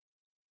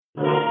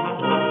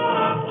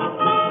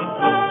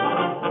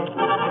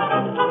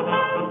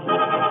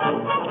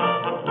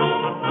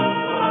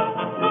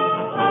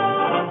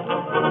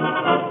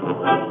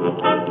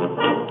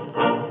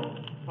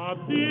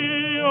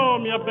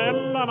mia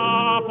bella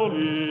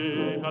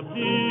Napoli,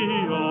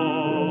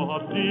 addio,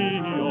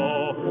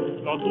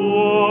 addio, la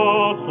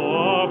tua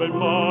soave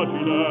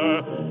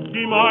immagine,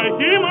 chi mai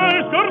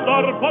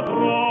scordar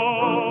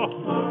potrà,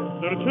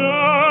 del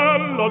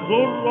cielo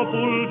azzurro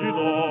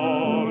fulgido,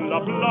 la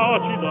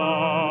placida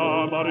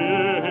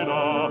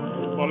marina,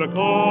 quale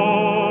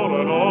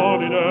cuore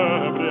non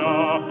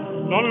inebria,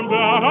 non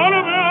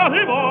bea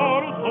di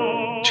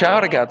morto. Ciao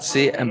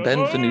ragazzi and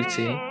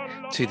benvenuti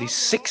to the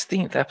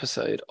 16th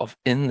episode of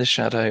In the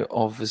Shadow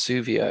of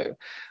Vesuvio.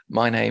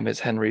 My name is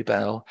Henry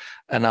Bell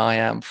and I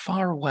am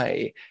far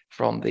away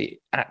from the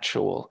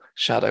actual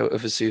shadow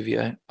of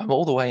Vesuvio. I'm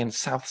all the way in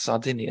South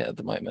Sardinia at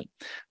the moment.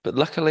 But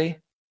luckily,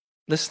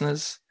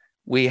 listeners,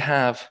 we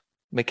have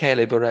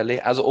Michele Borelli,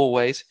 as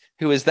always,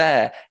 who is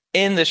there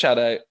in the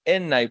shadow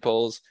in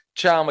Naples.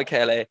 Ciao,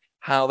 Michele.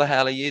 How the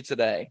hell are you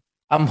today?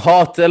 I'm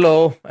hot.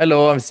 Hello.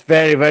 It's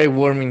very, very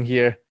warm in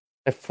here.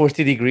 At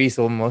 40 degrees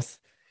almost.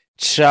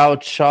 Ciao,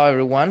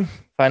 everyone.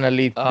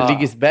 Finally, the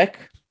league is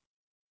back.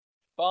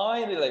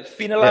 Finally,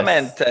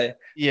 finalmente.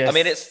 Yes. I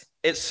mean, it's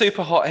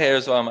super hot here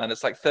as well, man.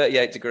 It's like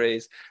 38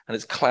 degrees and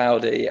it's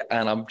cloudy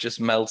and I'm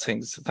just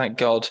melting. So thank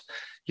God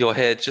you're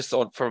here just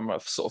from a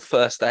sort of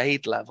first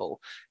aid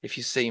level. If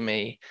you see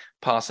me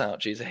pass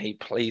out due to heat,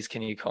 please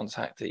can you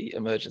contact the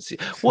emergency?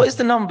 What is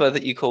the number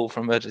that you call for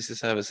emergency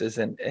services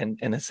in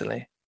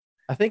Italy?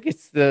 I think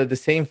it's the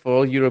same for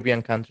all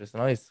European countries.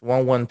 No, it's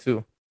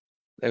 112.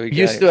 There we go.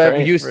 Used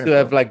to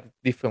have like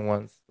different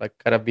ones, like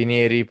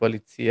Carabinieri,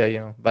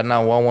 Polizia, but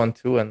now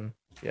 112, and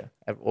I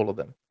have all of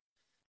them.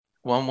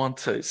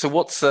 112. So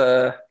what's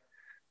the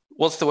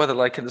weather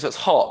like? So it's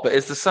hot, but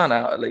is the sun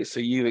out at least? So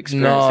you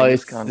experiencing No,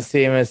 it's the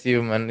same as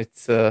you, man.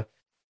 It's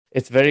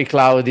very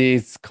cloudy.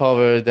 It's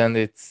covered, and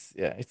it's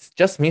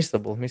just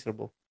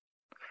miserable.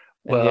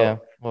 Well,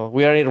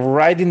 we are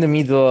right in the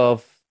middle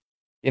of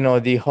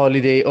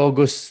the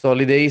August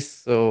holidays.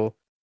 So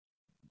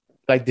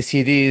like the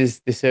city is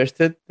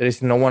deserted. There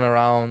is no one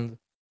around.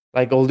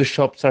 Like all the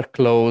shops are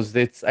closed.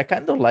 I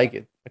kind of like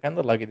it.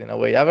 In a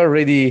way. I've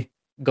already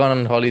gone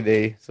on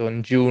holiday. So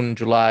in June,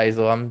 July.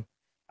 So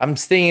I'm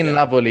staying in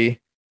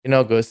Napoli in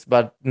August,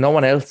 but no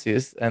one else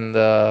is. And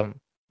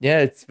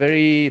it's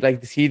very like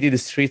the city, the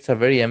streets are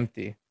very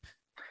empty.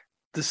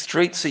 The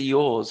streets are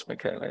yours,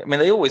 Michele. I mean,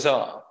 they always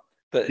are.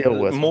 But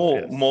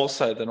more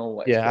so than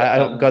always.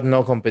 Yeah, I got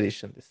no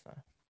competition this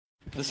time.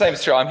 The same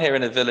is true. I'm here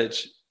in a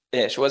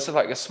village-ish. Well, it's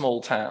like a small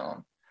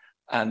town.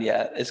 And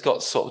it's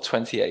got sort of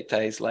 28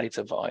 days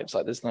later vibes.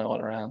 Like there's no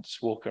one around,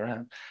 just walk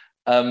around.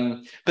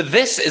 But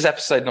this is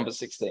episode number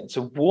 16.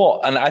 So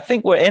what? And I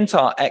think we're into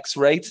our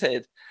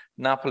X-rated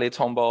Napoli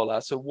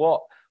Tombola. So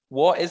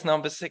what is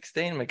number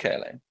 16,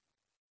 Michele?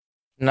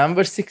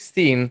 Number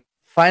 16,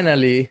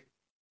 finally,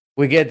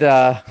 we get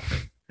a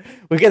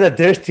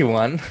dirty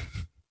one.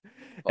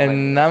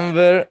 And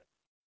number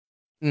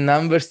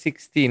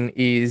 16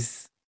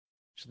 is,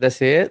 should I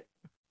say it?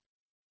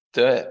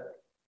 Do it.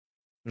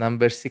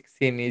 Number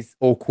 16 is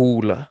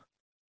Okula.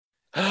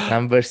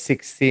 Number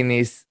 16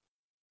 is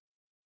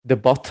the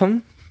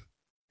bottom.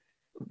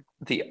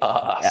 The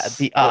ass.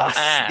 The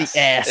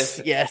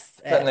ass. Yes.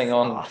 Depending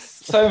on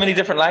so many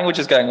different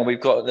languages going on.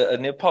 We've got a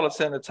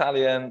Neapolitan,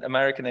 Italian,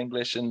 American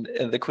English, and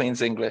the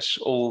Queen's English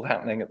all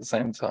happening at the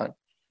same time.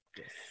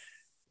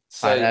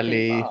 So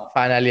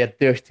finally a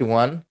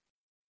 31,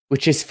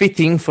 which is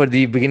fitting for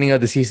the beginning of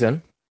the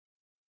season.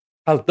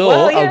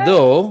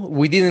 Although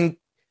we didn't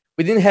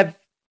have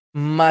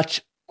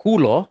much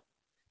culo,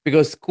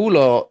 because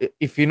culo,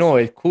 if you know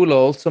it, culo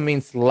also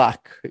means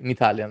luck in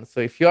Italian. So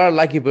if you are a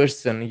lucky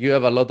person, you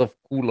have a lot of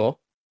culo.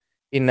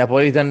 In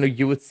Napolitan,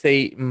 you would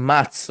say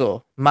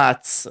mazzo.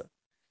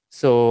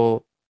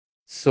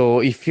 So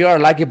if you are a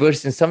lucky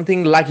person,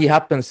 something lucky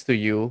happens to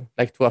you,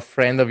 like to a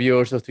friend of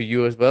yours or to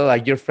you as well,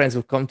 like your friends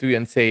will come to you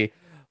and say,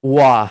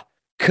 wow,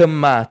 che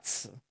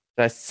mazzo.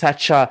 That's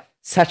such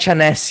an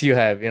S you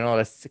have,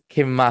 that's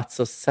che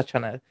mazzo, such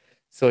an S.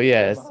 So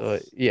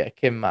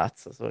che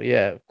mazzo. So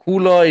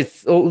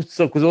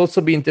culo could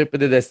also be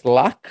interpreted as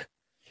luck.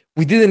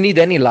 We didn't need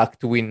any luck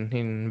to win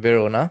in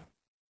Verona.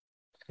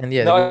 And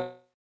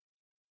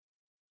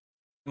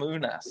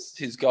Munas,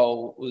 whose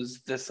goal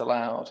was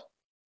disallowed.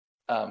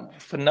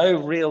 For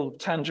no real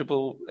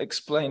tangible,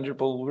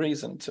 explainable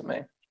reason to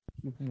me.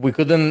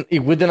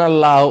 It wouldn't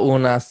allow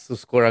Unas to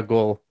score a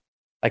goal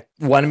like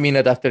 1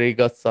 minute after he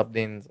got subbed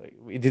in. So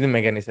it didn't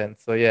make any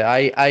sense. So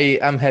I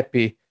am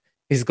happy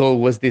his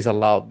goal was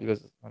disallowed,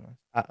 because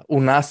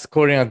Unas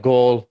scoring a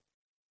goal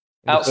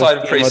outside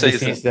of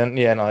preseason.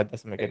 It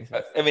doesn't make any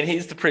sense. I mean,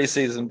 he's the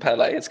preseason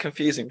Pele. It's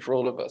confusing for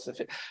all of us.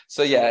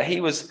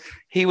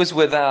 He was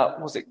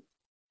without. Was it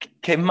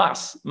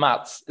Mats?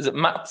 Is it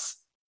Mats?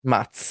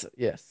 Mats,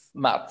 yes.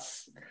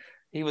 Mats.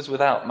 He was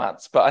without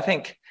Mats. But I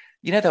think,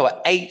 there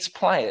were 8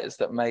 players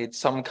that made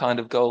some kind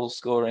of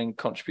goal-scoring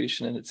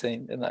contribution in the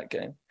team in that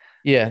game.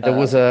 Yeah, there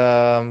was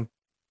a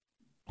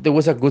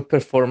good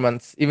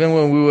performance. Even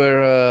when we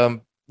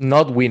were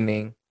not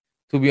winning,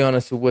 to be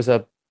honest, it was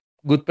a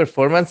good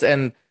performance.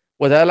 And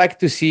what I like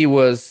to see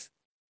was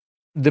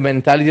the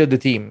mentality of the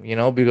team,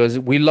 because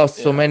we lost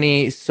so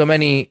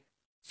many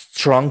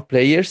strong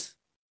players,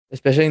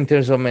 especially in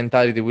terms of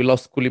mentality. We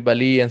lost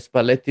Koulibaly, and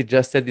Spalletti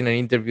just said in an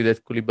interview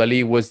that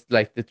Koulibaly was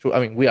like the true. I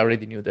mean, we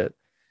already knew that,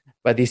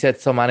 but he said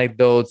some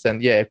anecdotes,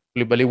 and yeah,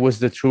 Koulibaly was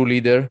the true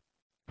leader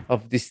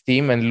of this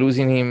team, and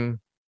losing him,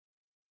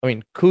 I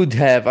mean, could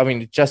have. I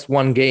mean, just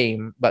one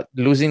game, but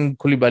losing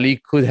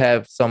Koulibaly could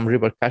have some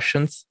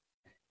repercussions.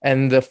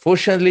 And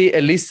fortunately,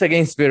 at least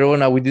against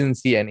Verona, we didn't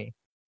see any.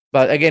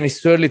 But again, it's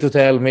too early to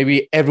tell.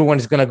 Maybe everyone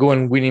is going to go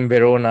and win in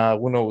Verona.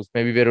 Who knows?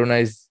 Maybe Verona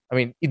is. I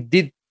mean, it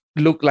did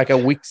look like a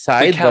weak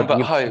side. We can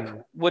but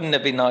hope. Wouldn't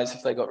it be nice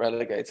if they got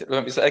relegated?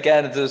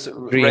 Again, there's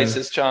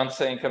racist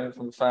chanting coming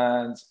from the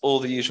fans, all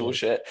the usual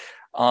shit.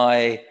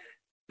 I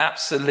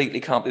absolutely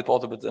can't be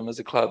bothered with them as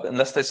a club.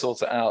 Unless they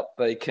sort it out,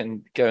 they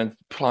can go and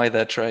ply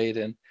their trade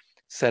in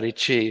Serie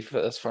C,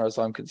 as far as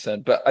I'm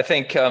concerned. But I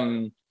think...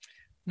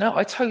 No,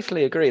 I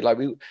totally agree. Like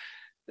there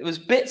was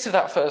bits of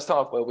that first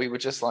half where we were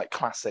just like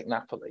classic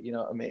Napoli, you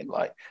know what I mean?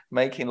 Like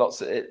making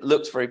lots of, it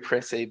looked very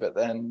pretty, but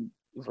then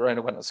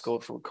Verona went and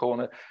scored from a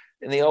corner.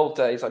 In the old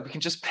days, like we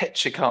can just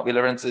picture, can't we,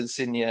 Lorenzo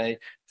Insigne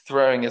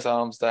throwing his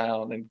arms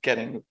down and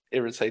getting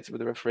irritated with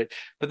the referee.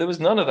 But there was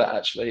none of that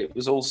actually. It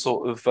was all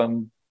sort of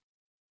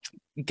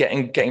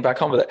getting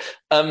back on with it.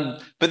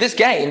 But this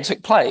game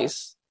took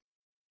place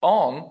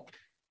on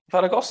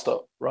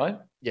Ferragosto, right?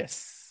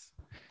 Yes.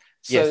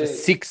 So,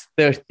 yes,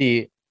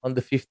 6:30 on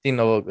the 15th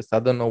of August. I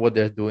don't know what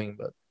they're doing,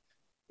 but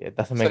yeah, it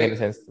doesn't make any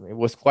sense to me. It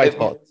was quite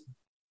hot.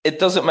 It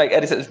doesn't make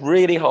any sense. It's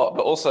really hot,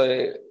 but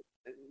also,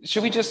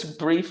 should we just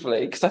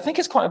briefly, because I think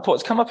it's quite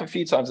important. It's come up a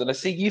few times, and I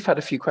see you've had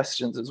a few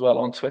questions as well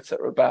on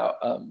Twitter about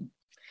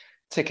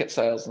ticket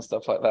sales and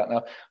stuff like that. Now,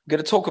 I'm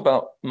going to talk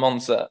about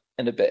Monza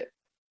in a bit,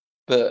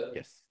 but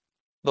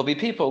there'll be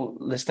people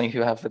listening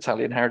who have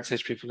Italian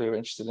heritage, people who are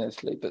interested in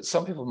Italy, but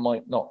some people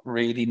might not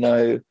really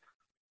know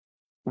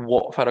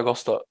what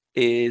Ferragosto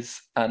is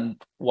and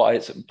why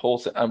it's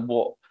important and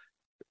what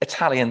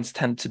Italians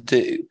tend to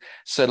do.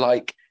 So,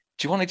 like,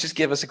 do you want to just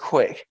give us a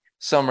quick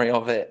summary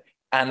of it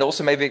and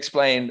also maybe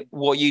explain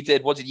what you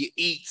did? What did you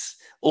eat?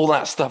 All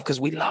that stuff, because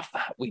we love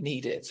that. We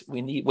need it.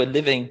 We're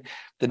living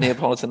the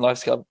Neapolitan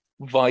lifestyle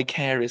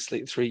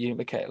vicariously through you,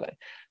 Michele.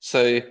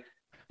 So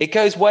it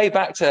goes way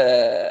back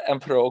to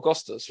Emperor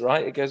Augustus,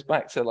 right? It goes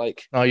back to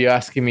like... Oh, you're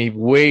asking me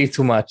way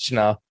too much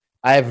now.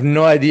 I have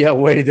no idea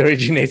where it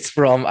originates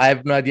from. I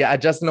have no idea. I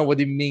just know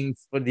what it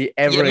means for the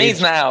average. It means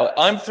now.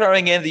 I'm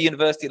throwing in the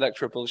university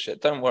lecturer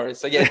bullshit. Don't worry.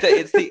 So yeah,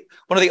 it's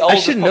one of the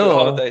oldest holidays in the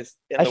world.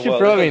 I should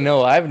probably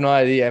know. I have no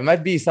idea. It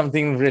might be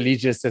something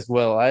religious as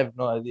well. I have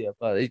no idea.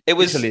 But it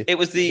was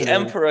the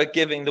emperor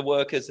giving the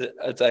workers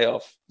a day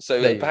off. So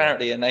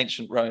apparently in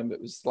ancient Rome, it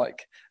was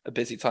like a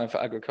busy time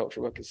for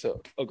agricultural workers.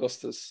 So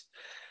Augustus,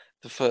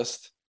 the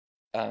first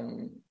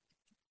emperor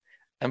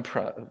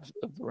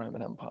of the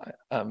Roman Empire,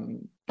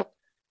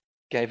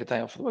 gave a day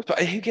off for the work. But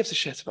who gives a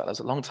shit about that? It was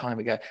a long time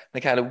ago.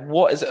 Michele,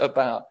 what is it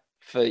about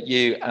for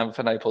you and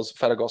for Naples,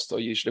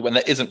 Ferragosto, usually, when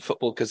there isn't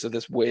football because of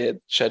this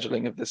weird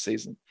scheduling of this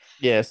season?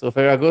 Yeah, so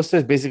Ferragosto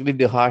is basically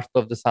the heart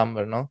of the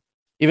summer, no?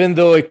 Even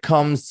though it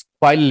comes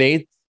quite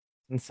late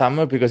in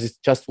summer because it's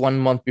just 1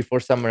 month before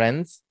summer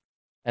ends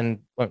and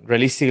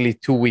realistically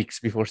 2 weeks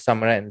before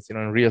summer ends, in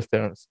real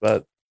terms.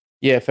 But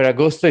yeah,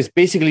 Ferragosto is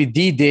basically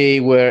the day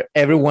where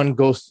everyone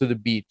goes to the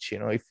beach.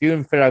 If you're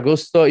in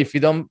Ferragosto, if you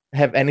don't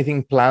have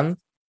anything planned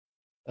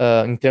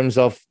in terms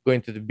of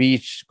going to the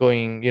beach,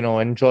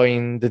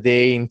 enjoying the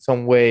day in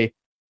some way,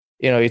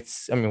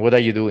 what are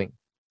you doing?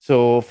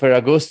 So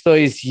Ferragosto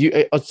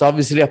it's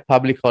obviously a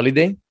public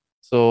holiday.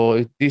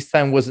 So this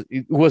time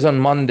it was on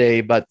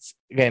Monday, but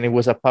again, it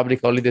was a public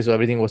holiday, so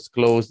everything was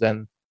closed.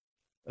 And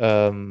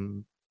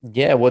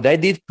what I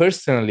did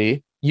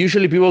personally,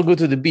 usually people go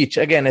to the beach.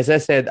 Again, as I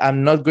said,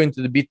 I'm not going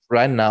to the beach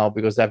right now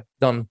because I've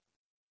done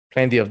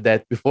plenty of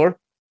that before.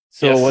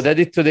 So what I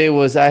did today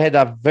was I had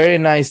a very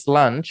nice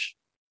lunch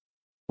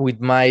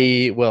with my,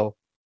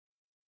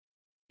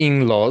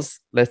 in-laws,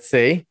 let's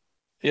say.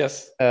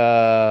 Yes.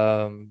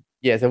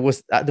 That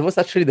was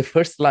actually the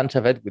first lunch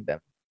I've had with them.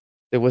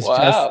 It was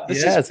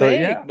this is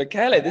big.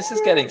 Michele, this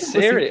is getting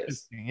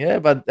serious. Yeah,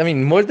 but I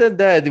mean, more than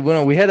that,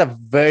 we had a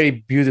very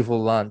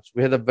beautiful lunch.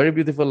 We had a very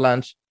beautiful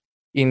lunch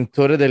in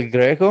Torre del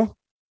Greco,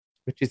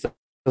 which is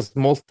a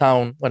small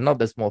town. Well, not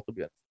that small to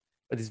be honest,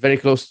 but it's very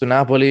close to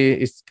Napoli.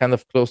 It's kind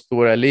of close to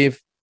where I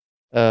live.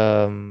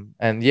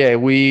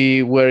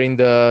 We were in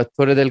the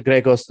Torre del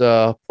Greco's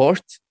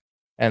port,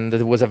 and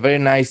there was a very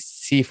nice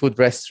seafood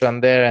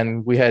restaurant there.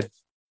 And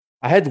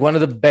I had one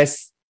of the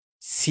best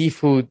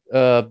seafood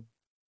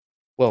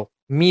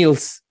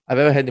meals I've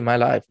ever had in my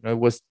life. It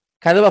was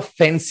kind of a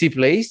fancy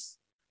place,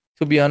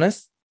 to be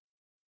honest,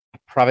 a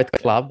private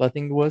club, I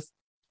think it was.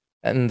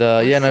 And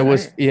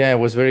it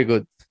was very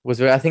good.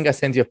 I think I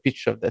sent you a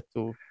picture of that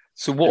too.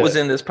 So what was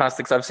in this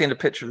plastic? Because I've seen a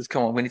picture of this.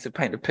 Come on, we need to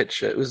paint a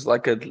picture. It was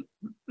like a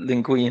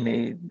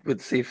linguine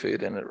with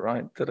seafood in it,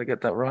 right? Did I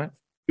get that right?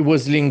 It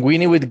was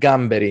linguine with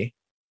gamberi.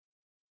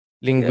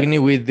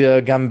 Linguine with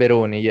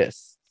gamberoni,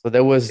 yes. So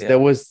that was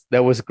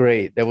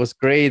great. That was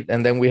great.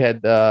 And then we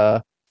had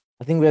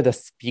I think we had a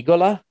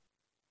spigola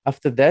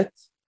after that,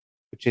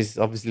 which is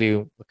obviously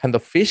a kind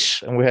of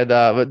fish, and we had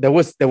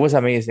that was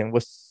amazing. It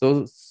was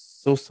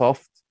so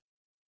soft.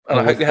 And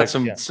I It hope was you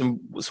had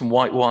like, some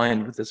white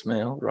wine with this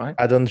meal, right?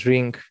 I don't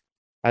drink.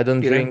 I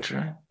don't You don't drink.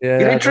 drink. You Yeah,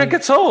 I don't drink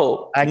don't. at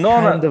all. I No,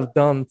 kind no. of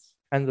don't.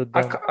 Kind of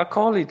don't. I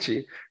call it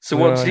you. So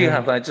what No, do you no.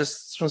 have? Like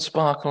just some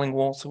sparkling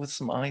water with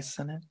some ice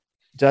in it?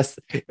 Just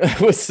I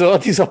was so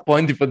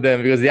disappointed for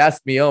them because they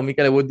asked me, "Oh,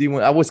 Michele, what do you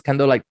want?" I was kind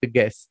of like the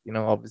guest,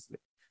 obviously.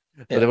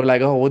 So they were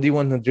like, "Oh, what do you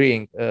want to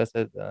drink?" I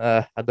said,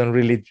 "I don't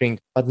really drink,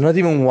 but not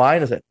even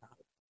wine." I said,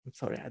 "I'm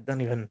sorry, I don't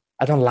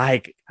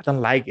like it. I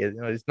don't like it.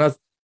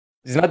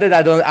 It's not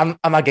that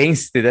I'm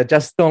against it. I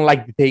just don't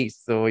like the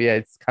taste." So yeah,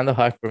 it's kind of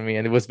hard for me,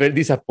 and it was very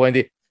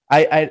disappointing.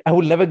 I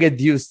will never get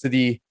used to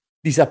the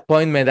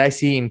disappointment I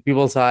see in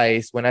people's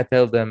eyes when I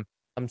tell them,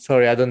 "I'm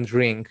sorry, I don't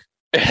drink."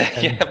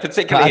 Yeah,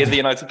 particularly in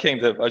the United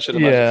Kingdom, I should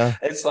imagine. Yeah.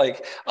 It's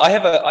like I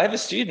have a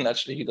student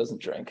actually who doesn't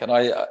drink, and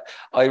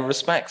I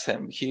respect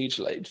him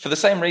hugely for the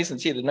same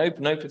reasons. Yeah,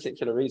 no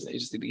particular reason.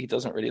 He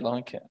doesn't really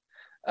like it,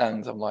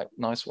 and I'm like,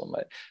 nice one,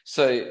 mate.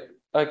 So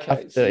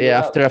okay,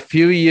 After a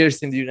few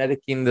years in the United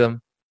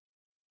Kingdom,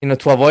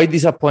 to avoid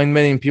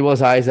disappointment in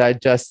people's eyes, I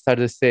just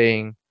started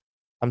saying,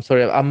 "I'm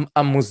sorry,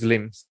 I'm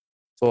Muslim,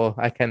 so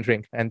I can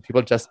drink," and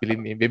people just believe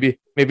me.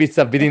 Maybe it's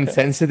a bit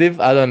insensitive.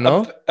 I don't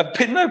know.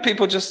 No,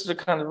 people just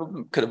kind of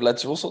could have led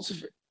to all sorts of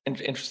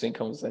interesting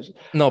conversations.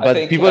 No,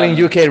 but people in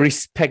UK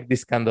respect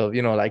this kind of,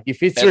 like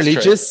if it's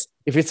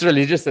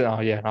religious, then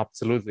oh yeah,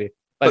 absolutely.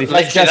 But if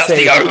I just that's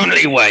say the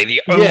only way,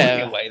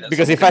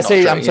 because if I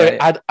say I'm sorry,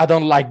 I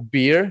don't like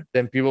beer,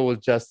 then people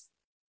will just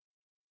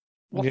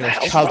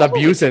child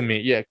abuse me.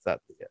 Yeah,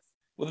 exactly. Yes.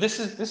 Well, this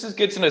is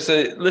good to know. So,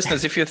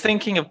 listeners, if you're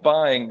thinking of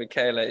buying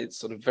Michele's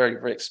sort of very,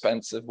 very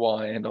expensive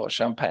wine or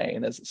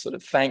champagne as a sort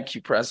of thank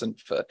you present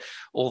for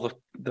all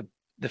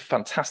the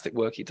fantastic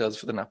work he does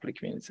for the Napoli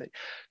community,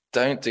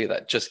 don't do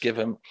that. Just give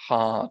him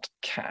hard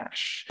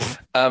cash.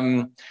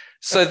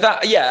 So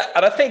that, yeah,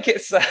 and I think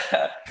it's.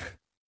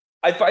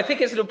 I think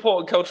it's an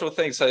important cultural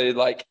thing. So,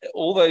 like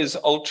all those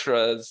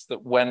ultras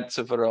that went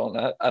to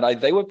Verona,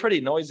 and they were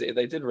pretty noisy.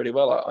 They did really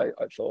well. I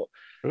thought.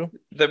 True.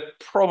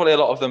 Probably a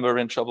lot of them are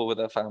in trouble with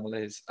their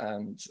families,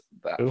 and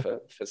that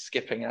for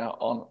skipping out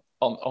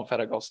on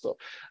Ferragosto.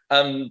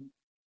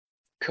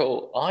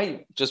 Cool.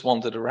 I just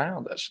wandered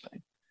around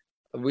actually.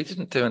 We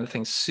didn't do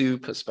anything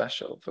super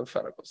special for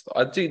Ferragosto.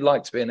 I do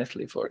like to be in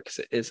Italy for it because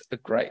it is a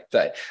great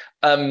day.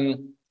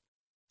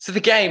 So the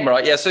game,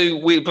 right? Yeah.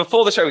 So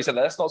before the show, we said,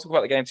 let's not talk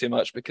about the game too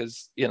much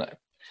because,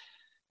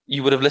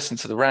 you would have listened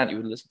to the rant, you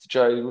would have listened to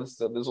Joe.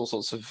 There's all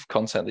sorts of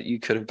content that you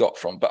could have got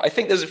from. But I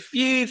think there's a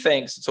few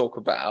things to talk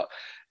about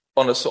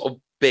on a sort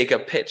of bigger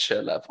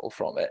picture level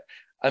from it.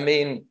 I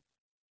mean,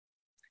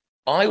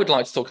 I would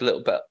like to talk a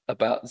little bit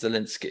about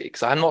Zielinski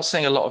because I'm not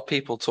seeing a lot of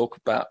people talk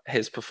about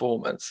his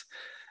performance.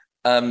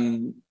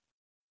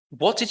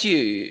 What did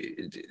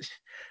you...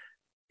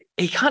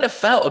 He kind of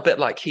felt a bit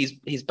like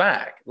he's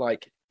back.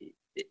 Like,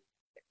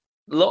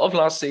 a lot of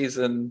last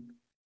season,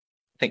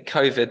 I think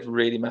COVID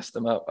really messed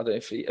him up. I don't know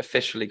if he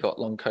officially got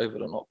long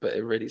COVID or not, but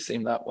it really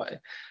seemed that way.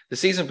 The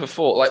season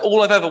before, like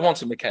all I've ever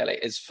wanted, Michele,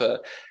 is for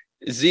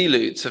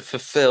Zilu to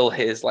fulfill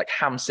his like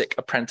Hamsik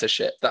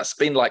apprenticeship. That's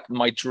been like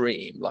my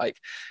dream.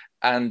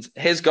 And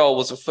his goal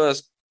was the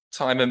first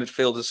time a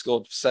midfielder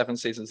scored 7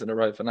 seasons in a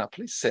row for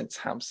Napoli since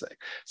Hamsik.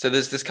 So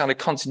there's this kind of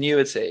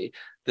continuity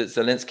that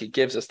Zielinski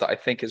gives us that I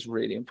think is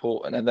really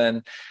important. And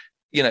then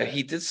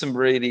he did some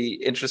really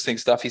interesting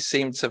stuff. He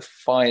seemed to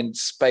find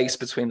space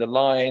between the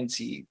lines.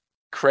 He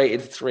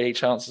created 3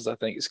 chances, I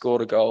think. He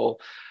scored a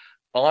goal.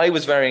 I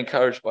was very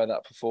encouraged by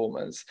that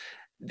performance.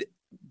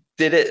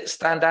 Did it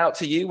stand out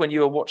to you when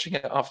you were watching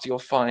it after your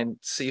fine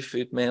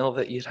seafood meal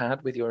that you'd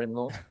had with your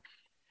in-laws?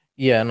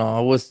 Yeah, no,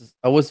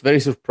 I was very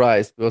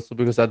surprised also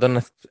because I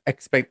don't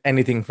expect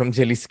anything from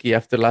Zielinski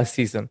after last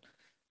season.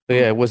 So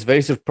yeah, it was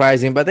very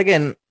surprising. But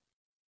again,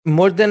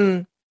 more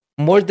than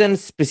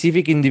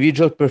specific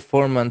individual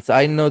performance,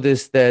 I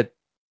noticed that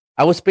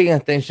I was paying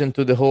attention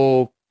to the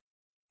whole,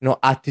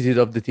 attitude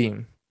of the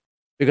team,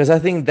 because I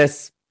think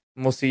that's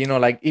mostly,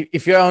 like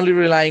if you're only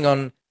relying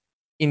on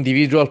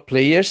individual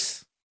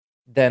players,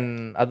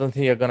 then I don't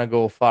think you're gonna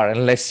go far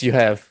unless you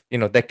have,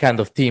 that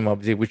kind of team,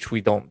 obviously, which we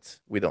don't.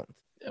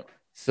 Yeah.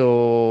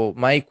 So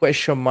my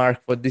question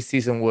mark for this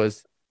season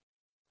was,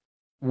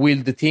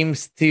 will the team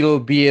still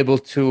be able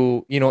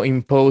to,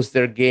 impose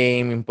their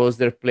game, impose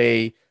their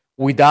play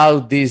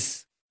without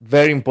these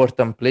very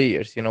important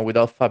players,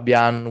 without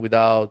Fabian,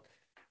 without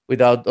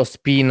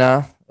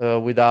Ospina,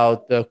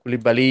 without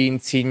Koulibaly,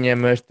 Insigne,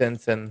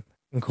 Mertens, and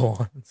go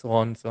on, so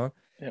on, so on.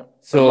 Yeah.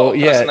 So a lot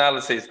of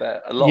personalities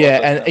there.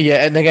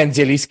 And again,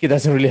 Zielinski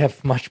doesn't really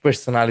have much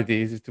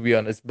personality, to be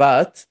honest.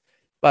 But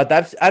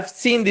I've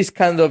seen this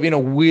kind of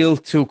will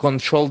to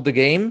control the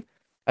game.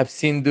 I've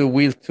seen the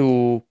will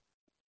to,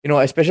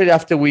 especially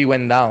after we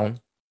went down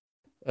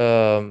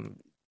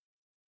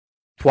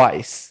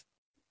twice.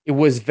 It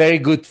was very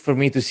good for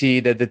me to see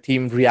that the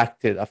team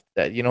reacted after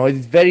that.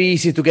 It's very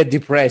easy to get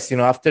depressed,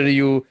 after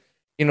you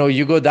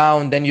you go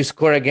down, then you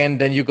score again,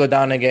 then you go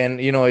down again.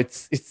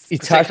 It's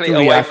hard to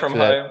Particularly react to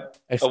that.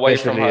 away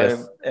from Especially, yes,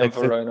 home in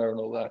Verona and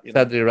all that.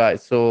 exactly right.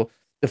 So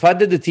the fact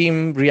that the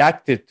team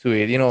reacted to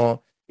it,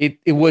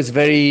 it was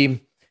very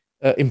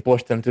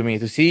important to me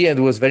to see, and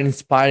it was very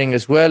inspiring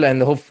as well,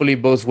 and hopefully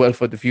bodes well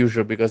for the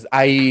future, because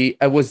I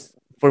was,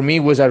 for me,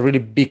 was a really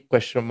big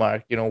question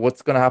mark.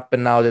 What's going to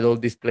happen now that all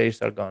these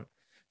players are gone?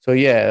 So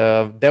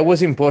yeah, that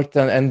was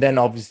important, and then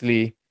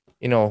obviously,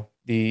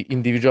 the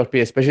individual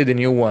players, especially the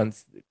new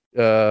ones,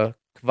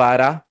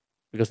 Kvara,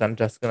 because I'm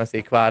just gonna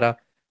say Kvara,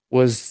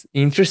 was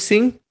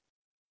interesting.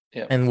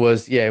 Yeah. And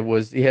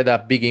he had a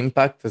big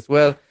impact as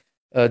well.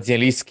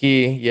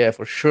 Zielinski, yeah,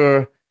 for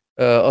sure.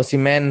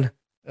 Osimhen,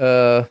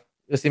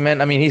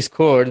 I mean, he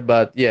scored,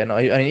 but yeah, no,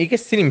 I mean, he can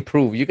still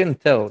improve. You can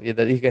tell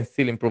that he can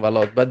still improve a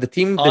lot. But the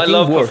team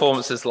love worked.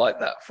 Performances like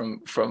that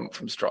from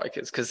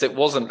strikers, because it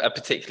wasn't a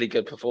particularly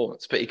good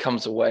performance, but he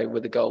comes away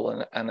with a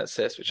goal and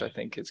assist, which I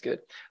think is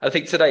good. I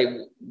think today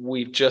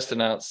we've just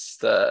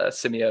announced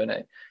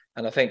Simeone,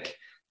 and I think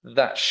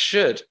that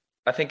should,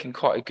 in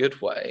quite a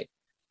good way,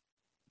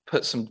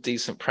 put some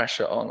decent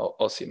pressure on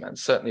Osimhen.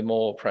 Certainly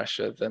more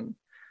pressure than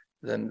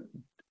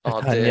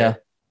our dear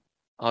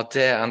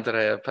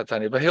Andrea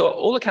Petagna. But he,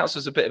 all accounts,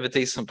 was a bit of a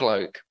decent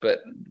bloke, but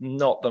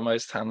not the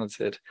most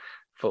talented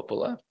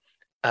footballer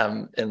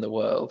in the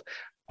world.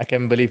 I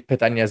can't believe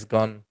Petagna's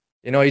gone.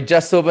 He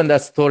just opened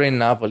that store in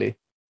Napoli.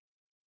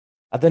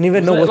 I don't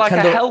even know what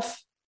kind of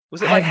health.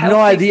 Was it I have no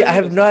idea. I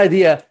have no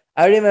idea.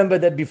 I remember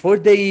that before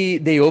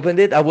they opened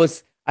it,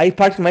 I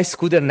parked my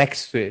scooter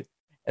next to it,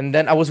 and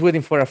then I was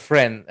waiting for a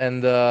friend,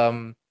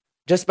 and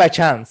just by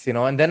chance,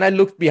 and then I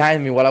looked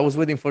behind me while I was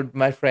waiting for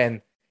my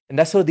friend, and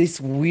I saw this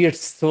weird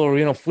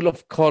store, full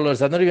of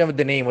colors. I don't remember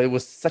the name. It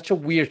was such a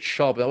weird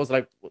shop. I was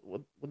like,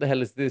 what the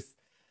hell is this?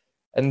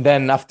 And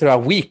then after a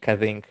week, I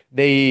think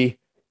they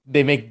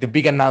make the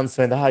big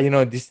announcement,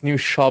 this new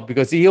shop,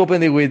 because he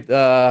opened it with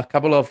a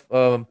couple of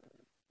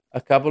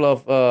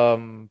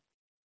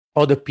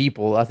other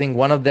people. I think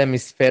one of them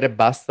is Fere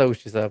Basta,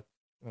 which is a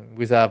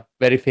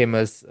very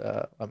famous,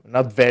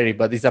 not very,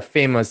 but he's a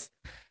famous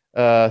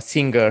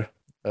singer.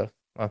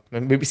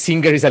 Maybe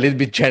singer is a little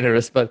bit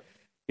generous, but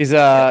he's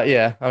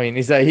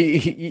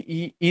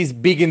he's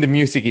big in the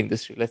music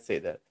industry. Let's say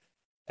that.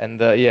 And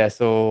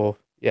that's,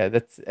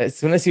 as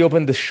soon as he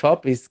opened the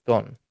shop, he's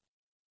gone.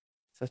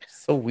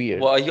 So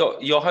weird. Well,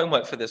 your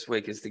homework for this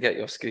week is to get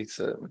your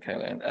scooter,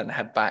 Michele, and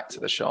head back to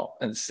the shop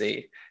and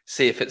see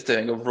if it's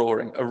doing a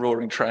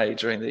roaring trade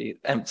during the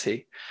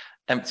empty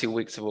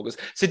weeks of August.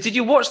 So did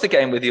you watch the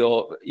game with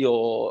your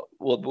well,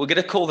 we're going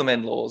to call them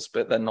in-laws,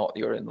 but they're not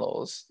your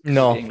in-laws?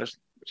 No.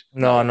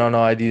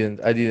 No, I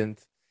didn't.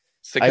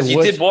 So because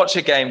you did watch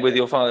a game with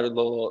your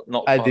father-in-law,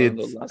 not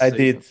father-in-law last season.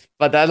 did,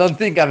 but I don't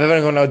think I'm ever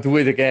gonna do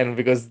it again,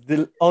 because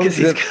the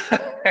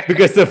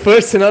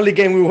first and only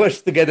game we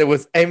watched together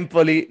was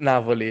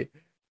Empoli-Napoli.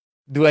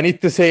 Do I need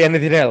to say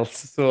anything else?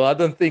 So I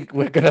don't think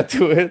we're gonna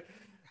do it.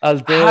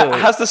 Has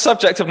the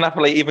subject of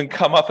Napoli even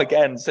come up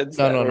again since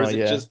then? Or is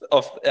it just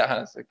off? It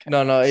has. Okay.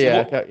 No,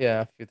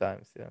 a few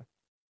times, yeah.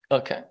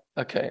 Okay.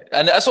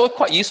 And that's all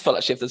quite useful,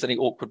 actually. If there's any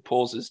awkward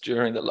pauses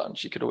during the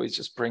lunch, you could always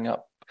just bring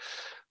up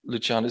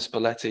Luciano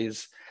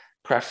Spalletti's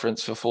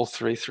preference for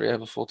 4-3-3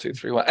 over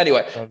 4-2-3-1.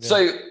 Anyway,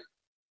 so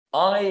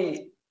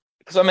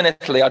because I'm in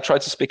Italy, I try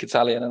to speak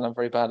Italian, and I'm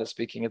very bad at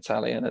speaking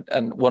Italian.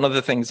 And one of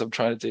the things I'm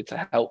trying to do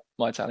to help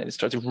my Italian is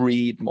try to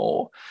read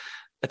more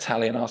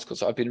Italian articles.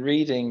 So I've been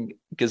reading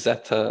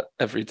Gazzetta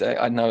every day.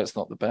 I know it's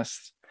not the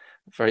best.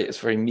 It's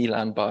very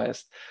Milan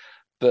biased.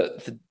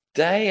 But the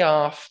day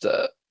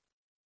after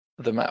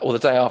the match, or the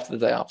day after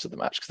the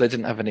match, because they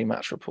didn't have any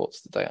match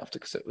reports the day after,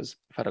 because it was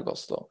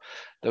Ferragosto,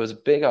 there was a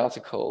big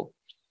article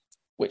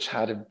which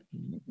had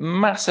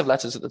massive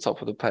letters at the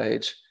top of the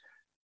page,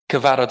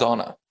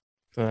 Kvaradona.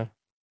 And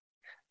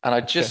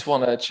I just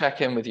want to check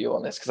in with you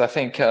on this, because I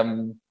think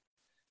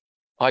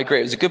I agree,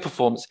 it was a good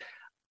performance.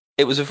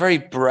 It was a very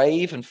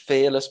brave and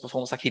fearless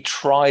performance. Like, he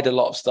tried a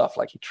lot of stuff.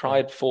 Like, he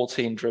tried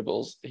 14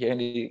 dribbles.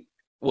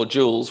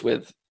 Duels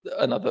with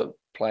another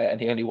player, and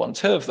he only won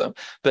 2 of them.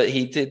 But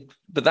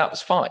that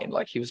was fine.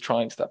 Like, he was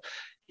trying stuff.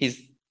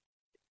 He's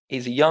a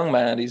young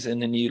man. He's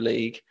in a new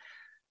league.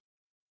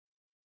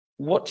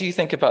 What do you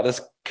think about this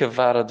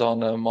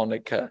Kvaradona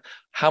moniker?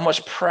 How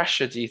much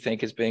pressure do you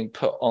think is being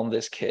put on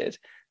this kid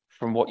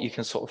from what you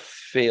can sort of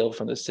feel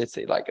from the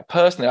city? Like,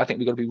 personally, I think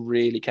we've got to be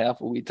really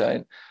careful we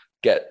don't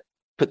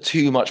put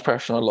too much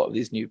pressure on a lot of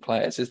these new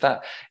players. Is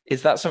that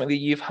something that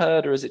you've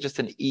heard, or is it just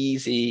an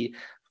easy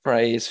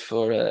phrase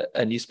for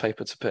a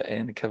newspaper to put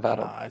in,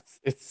 Kvara?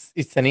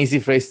 It's an easy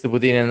phrase to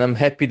put in, and I'm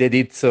happy they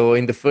did so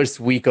in the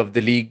first week of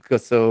the league,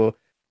 so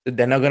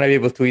they're not going to be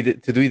able to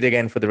do it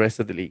again for the rest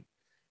of the league.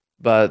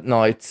 But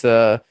no, it's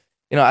I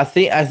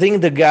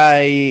think the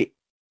guy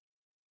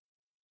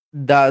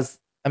does.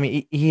 I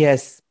mean, he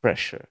has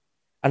pressure.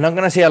 I'm not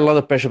going to say a lot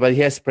of pressure, but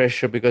he has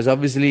pressure because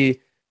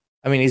obviously,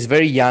 I mean, he's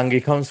very young.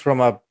 He comes from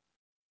a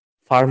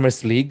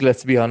farmers league,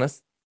 let's be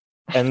honest.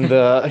 And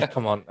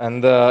come on,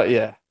 and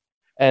yeah.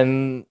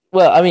 And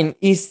well, I mean,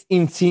 he's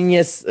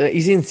Insigne's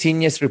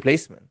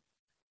replacement,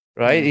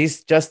 right?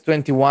 He's just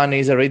 21.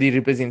 He's already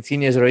replacing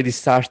Insigne. He's already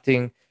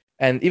starting.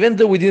 And even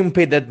though we didn't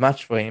pay that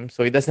much for him,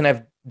 so he doesn't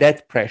have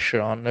that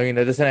pressure on.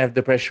 Doesn't have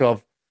the pressure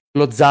of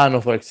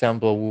Lozano, for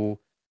example,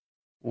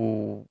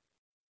 who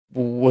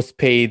was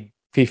paid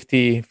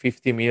 50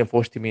 million,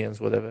 40 millions,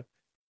 whatever.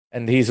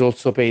 And he's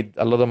also paid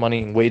a lot of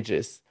money in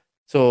wages.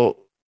 So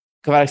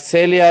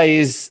Kvaratskhelia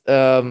is,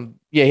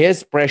 he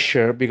has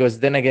pressure because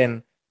then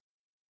again,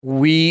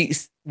 we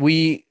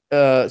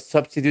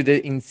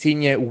substituted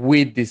Insigne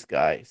with this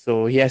guy,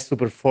 so he has to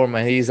perform,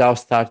 and he's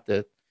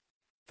outstarted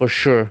for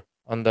sure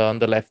on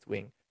the left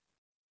wing.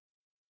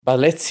 But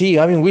let's see.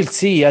 I mean, we'll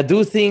see. I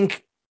do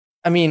think.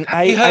 I mean,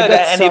 Have you heard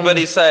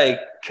anybody say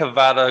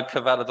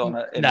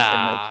Kvaradona?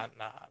 Nah,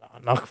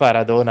 not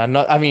Kvaradona.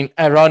 Not. I mean,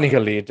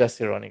 ironically,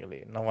 just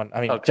ironically. No one.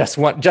 I mean, Okay. just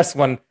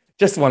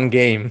one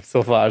game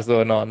so far.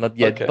 So no, not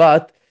yet. Okay.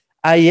 But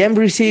I am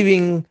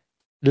receiving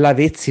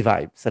Lavezzi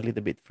vibes a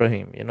little bit from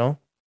him.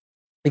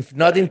 If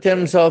not in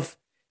terms of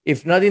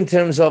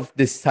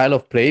the style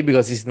of play,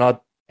 because he's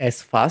not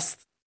as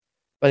fast,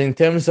 but in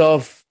terms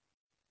of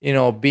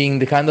being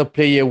the kind of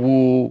player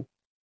who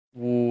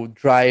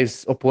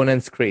drives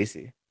opponents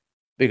crazy,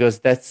 because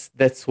that's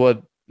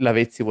what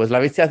Lavezzi was.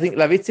 I think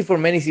Lavezzi for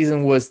many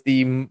seasons was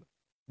the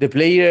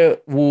player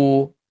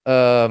who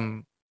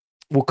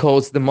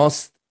caused the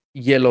most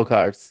yellow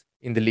cards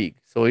in the league.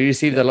 So he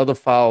received a lot of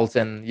fouls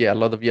and a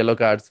lot of yellow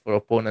cards for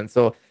opponents.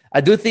 So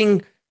I do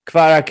think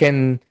Kvara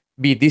can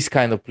be this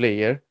kind of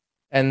player.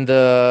 And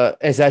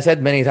as I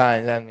said many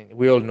times, I mean,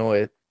 we all know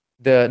it.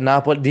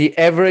 The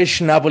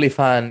average Napoli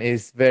fan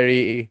is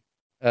very,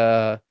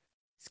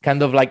 it's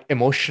kind of like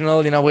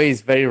emotional in a way.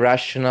 It's very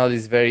rational.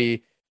 It's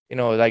very,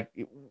 like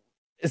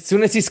as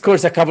soon as he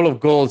scores a couple of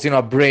goals,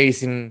 a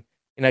brace in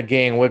a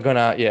game,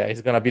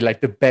 he's gonna be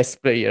like the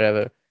best player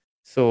ever.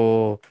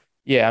 So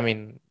I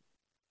mean,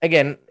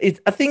 again,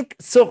 I think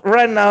so.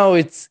 Right now,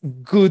 it's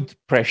good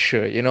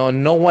pressure.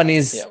 No one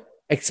is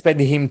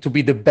expecting him to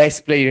be the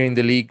best player in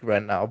the league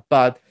right now.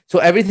 But so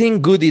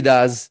everything good he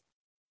does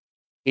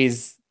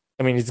is,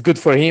 I mean, it's good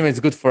for him. It's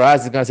good for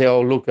us. He's gonna say,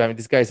 "Oh, look, I mean,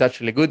 this guy is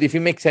actually good." If he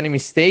makes any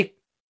mistake,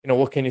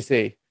 what can you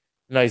say?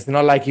 No, it's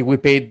not like we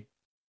paid,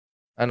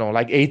 I don't know,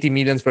 like 80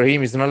 millions for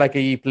him. It's not like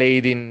he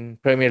played in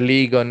Premier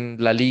League, on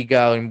La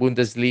Liga, or in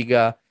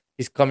Bundesliga.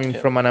 He's coming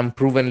from an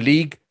unproven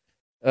league.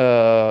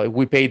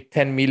 We paid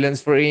 10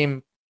 millions for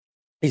him.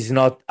 He's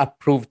not a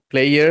proved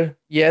player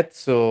yet,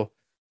 so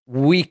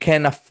we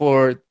can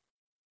afford,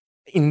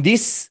 in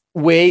this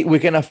way, we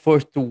can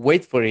afford to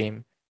wait for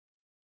him.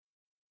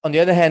 On the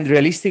other hand,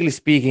 realistically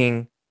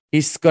speaking,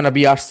 he's gonna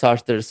be our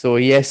starter, so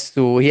he has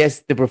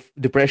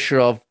the pressure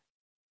of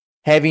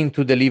having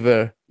to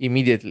deliver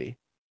immediately.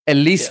 At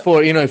least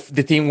for if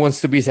the team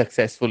wants to be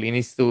successful, he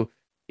needs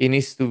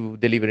to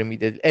deliver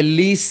immediately. At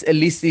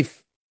least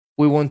if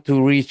we want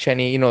to reach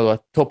any a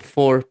top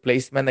 4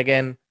 placement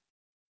again,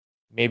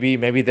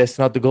 maybe that's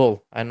not the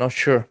goal. I'm not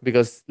sure,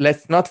 because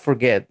let's not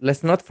forget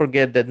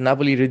that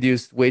Napoli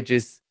reduced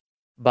wages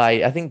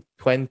by, I think,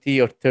 20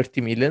 or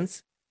 30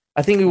 millions.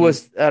 I think it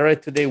was, I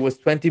read today, was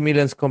 20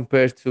 millions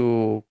compared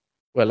to,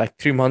 like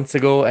 3 months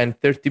ago, and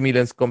 30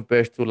 millions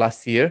compared to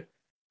last year,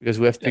 because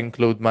we have to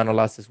include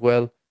Manolas as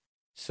well.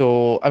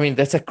 So, I mean,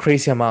 that's a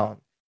crazy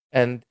amount.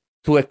 And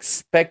to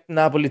expect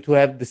Napoli to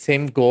have the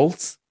same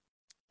goals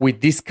with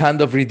this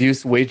kind of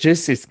reduced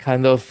wages is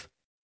kind of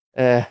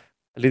a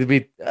little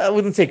bit, I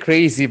wouldn't say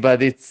crazy,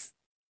 but it's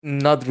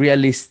not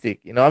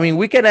realistic. I mean,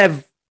 we can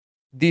have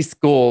this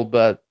goal,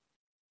 but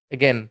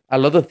again, a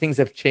lot of things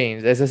have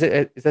changed. As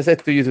I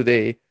said to you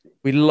today,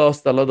 we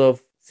lost a lot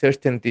of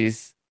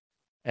certainties,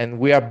 and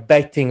we are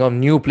betting on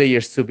new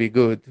players to be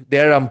good.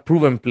 They're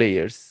unproven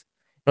players.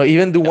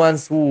 Even the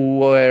ones who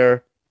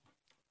were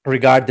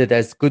regarded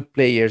as good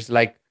players,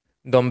 like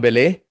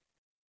Ndombele,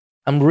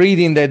 I'm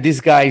reading that this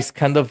guy is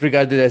kind of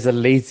regarded as a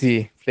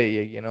lazy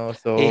player,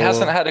 so he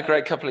hasn't had a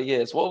great couple of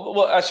years.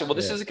 Well, actually,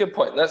 this is a good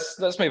point.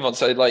 Let's move on.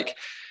 So, like,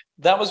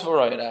 that was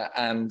Verona,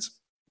 and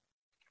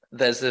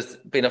there's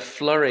been a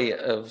flurry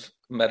of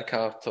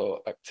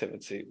mercato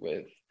activity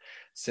with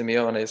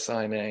Simeone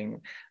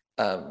signing,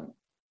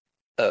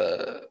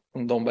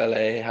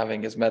 Ndombele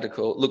having his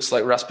medical. Looks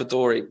like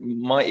Raspadori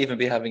might even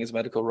be having his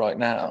medical right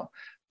now.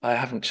 I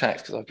haven't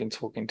checked because I've been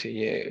talking to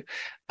you.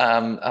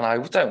 And I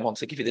don't want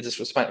to give you the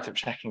disrespect of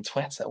checking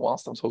Twitter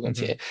whilst I'm talking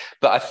to you.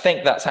 But I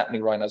think that's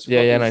happening right now. So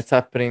no, it's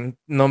happening.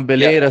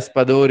 Ndombele,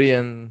 Raspadori,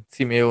 and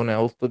Simeone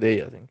all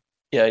today, I think.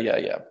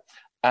 Yeah.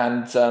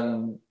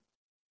 And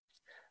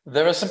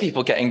there are some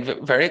people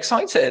getting very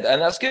excited, and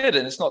that's good.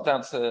 And it's not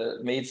down to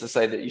me to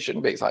say that you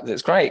shouldn't be excited.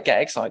 It's great.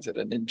 Get excited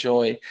and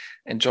enjoy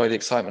the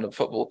excitement of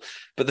football.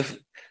 But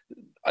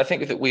I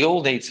think that we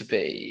all need to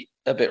be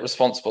a bit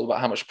responsible about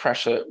how much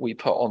pressure we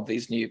put on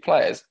these new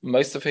players,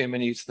 most of whom are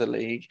new to the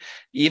league.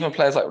 Even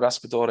players like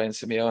Raspadori and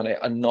Simeone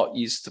are not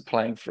used to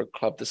playing for a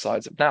club the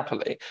size of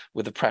Napoli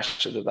with the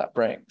pressure that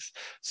brings.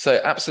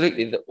 So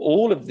absolutely,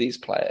 all of these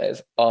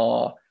players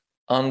are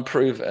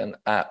unproven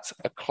at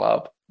a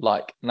club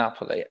like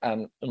Napoli.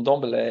 And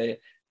Ndombele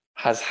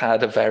has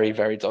had a very,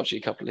 very dodgy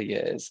couple of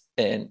years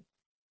in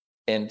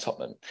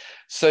Tottenham.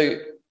 So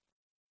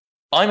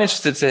I'm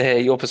interested to hear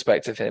your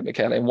perspective here,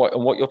 Michele, and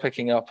what you're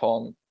picking up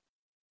on,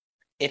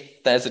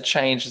 if there's a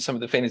change in some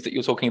of the feelings that you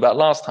were talking about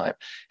last time,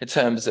 in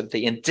terms of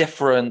the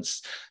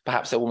indifference,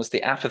 perhaps almost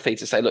the apathy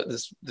to say, look,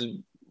 there's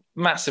the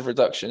massive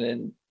reduction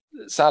in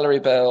salary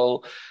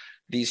bill,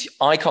 these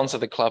icons of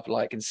the club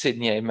like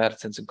Insigne,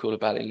 Mertens, and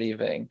Koulibaly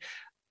leaving.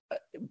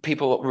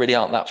 People really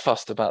aren't that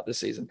fussed about the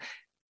season.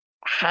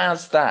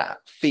 Has that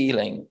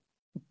feeling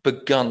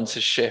begun to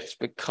shift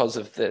because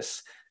of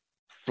this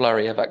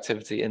flurry of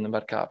activity in the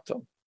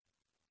Mercato?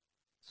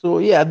 So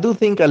yeah, I do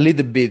think a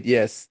little bit,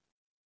 yes,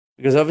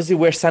 because obviously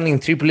we're signing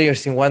 3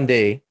 players in one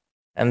day,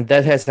 and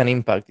that has an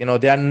impact.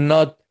 They are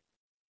not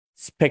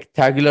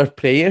spectacular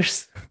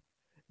players,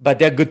 but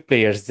they're good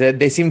players.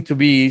 They seem to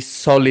be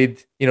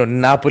solid,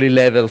 Napoli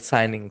level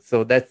signings.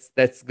 So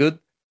that's good.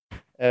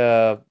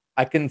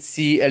 I can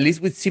see, at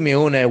least with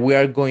Simeone, we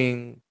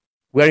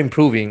are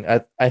improving.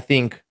 I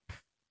think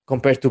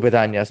compared to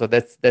Petagna. So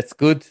that's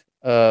good.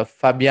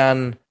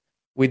 Fabian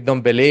with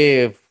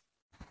Ndombele,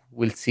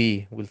 we'll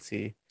see. We'll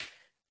see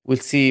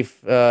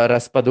if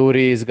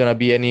Raspadori is gonna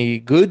be any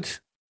good.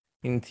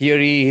 In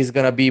theory, he's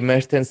gonna be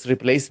Mertens'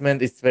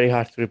 replacement. It's very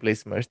hard to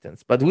replace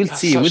Mertens, but we'll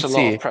see. Such a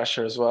lot of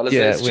pressure as well.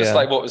 It's just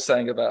like what we're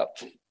saying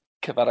about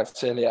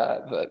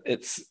Kvaratskhelia, that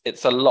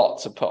it's a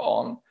lot to put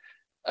on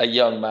a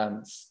young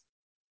man's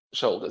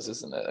shoulders,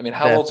 isn't it? I mean,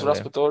 how old's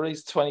Raspadori?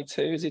 He's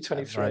 22. Is he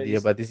 23? Yeah,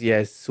 but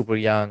he's super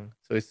young.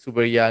 So it's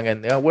super young,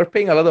 and we're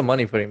paying a lot of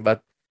money for him.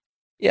 But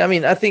yeah, I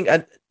mean, I think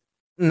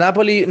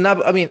Napoli.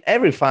 I mean,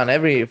 every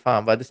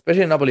fan, but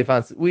especially Napoli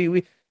fans,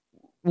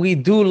 we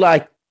do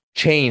like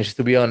change,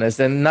 to be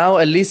honest. And now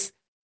at least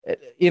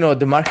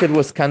the market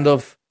was kind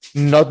of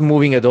not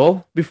moving at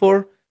all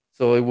before.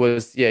 So it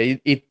was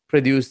it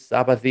produced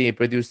apathy, it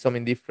produced some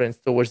indifference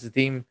towards the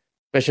team,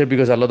 especially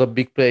because a lot of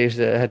big players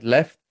had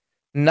left.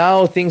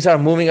 Now things are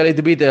moving a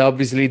little bit.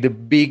 Obviously, the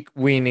big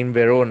win in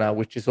Verona,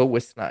 which is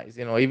always nice.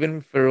 Even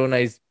if Verona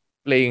is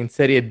playing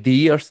Serie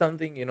D or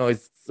something,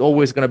 it's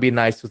always going to be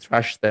nice to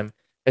trash them,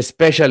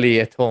 especially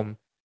at home.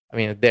 I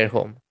mean, at their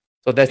home.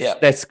 So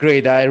that's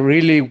great. I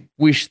really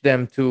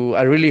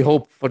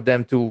hope for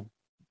them to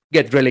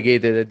get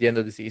relegated at the end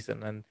of the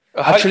season. And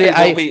actually,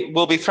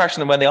 we'll be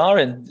thrashing them when they are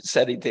in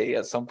Serie D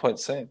at some point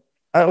soon.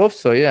 I hope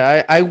so.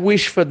 Yeah, I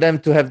wish for them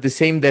to have the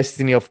same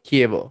destiny of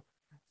Chievo.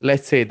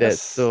 Let's say that.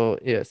 Yes. So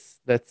yes,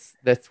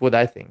 that's what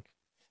I think.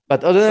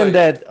 But other than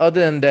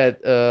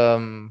that,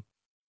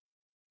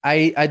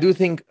 I do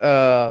think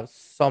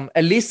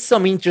at least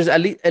some interest,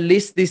 at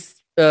least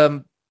this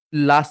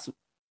last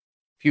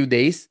few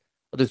days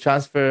of the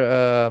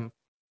transfer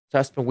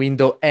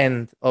window,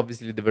 and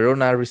obviously the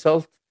Verona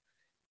result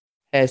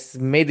has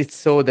made it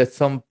so that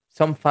some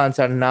fans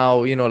are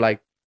now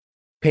like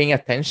paying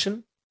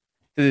attention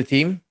to the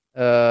team.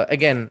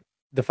 Again,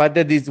 the fact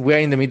that we're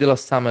in the middle of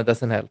summer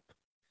doesn't help,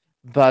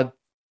 but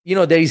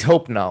there is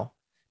hope now,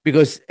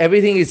 because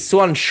everything is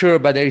so unsure,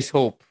 but there is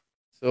hope.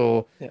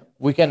 So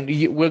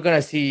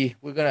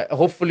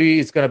hopefully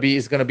it's gonna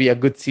be a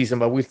good season,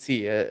 but we'll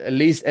see. At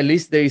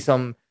least there is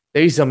some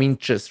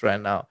interest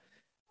right now.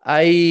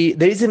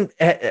 There isn't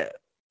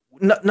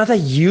not a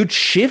huge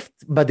shift,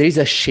 but there is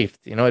a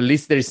shift. At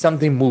least there is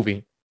something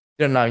moving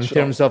now in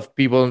terms of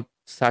people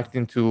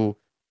starting to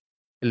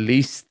at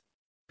least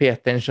pay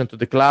attention to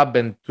the club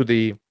and to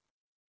the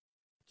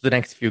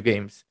next few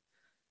games.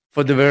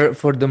 For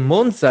the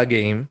Monza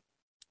game,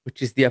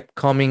 which is the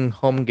upcoming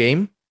home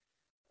game,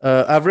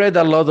 I've read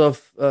a lot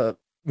of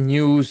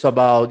news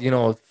about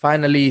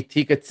finally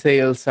ticket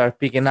sales are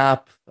picking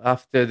up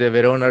after the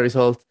Verona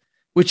result,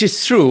 which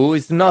is true.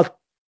 It's not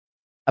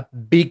a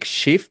big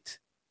shift,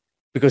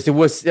 because it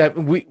was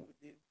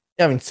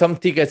some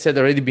tickets had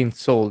already been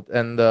sold,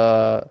 and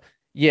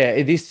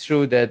it is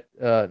true that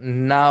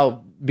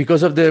now,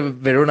 because of the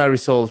Verona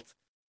result,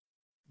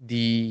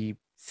 the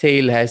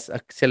sale has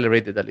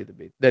accelerated a little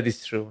bit. That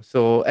is true.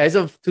 So as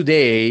of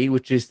today,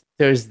 which is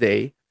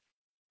Thursday,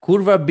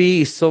 Curva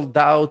B is sold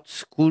out.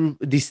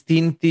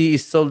 Distinti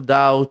is sold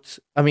out.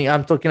 I mean,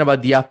 I'm talking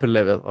about the upper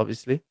level,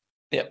 obviously.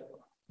 Yeah.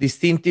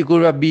 Distinti,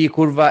 Curva B,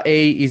 Curva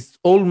A is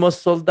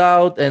almost sold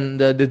out, and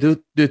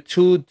the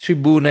two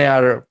Tribune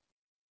are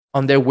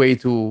on their way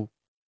to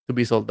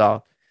be sold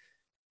out.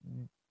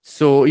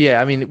 So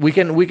I mean, we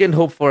can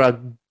hope for a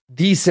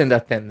decent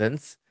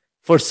attendance.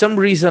 For some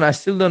reason, I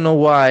still don't know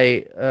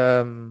why.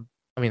 I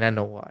mean, I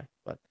know why,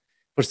 but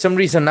for some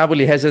reason,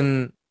 Napoli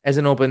hasn't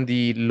opened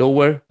the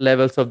lower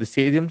levels of the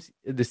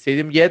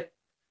stadium yet.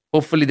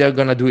 Hopefully, they're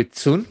gonna do it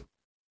soon.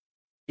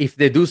 If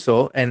they do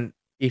so, and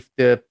if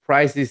the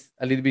price is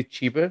a little bit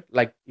cheaper,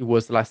 like it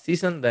was last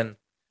season, then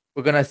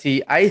we're gonna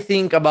see, I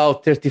think,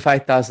 about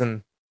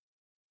 35,000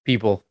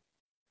 people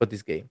for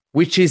this game,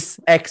 which is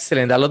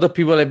excellent. A lot of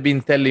people have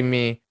been telling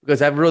me,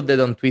 because I've wrote that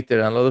on Twitter,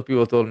 and a lot of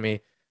people told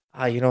me,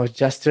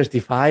 just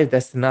 35,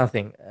 that's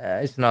nothing.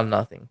 It's not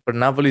nothing. For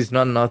Napoli, it's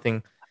not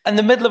nothing. And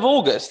the middle of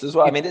August as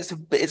well. I mean,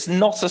 it's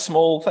not a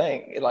small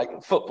thing.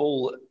 Like,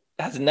 football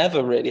has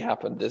never really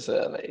happened this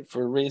early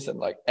for a reason.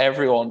 Like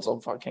everyone's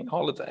on fucking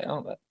holiday,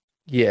 aren't they?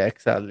 Yeah,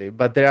 exactly.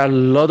 But there are a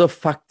lot of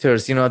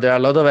factors, there are a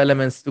lot of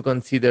elements to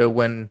consider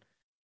when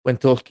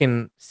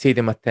talking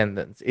stadium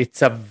attendance.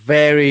 It's a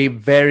very,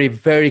 very,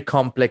 very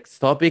complex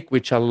topic,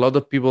 which a lot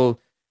of people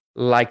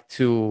like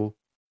to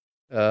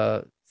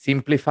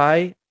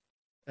simplify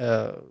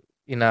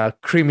in a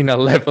criminal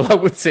level, I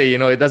would say.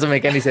 It doesn't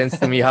make any sense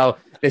to me how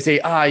they say,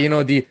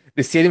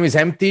 the stadium is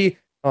empty.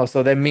 Oh,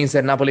 so that means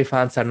that Napoli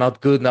fans are not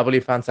good.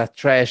 Napoli fans are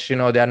trash. They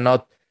are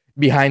not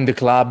behind the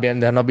club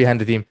and they're not behind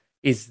the team.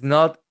 It's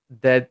not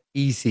that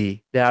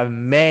easy. There are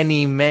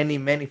many, many,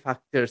 many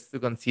factors to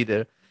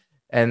consider.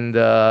 And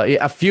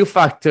a few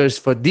factors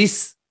for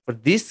this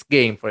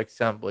game, for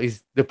example,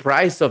 is the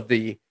price of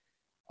the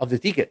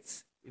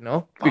tickets.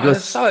 Because they're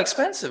so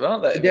expensive,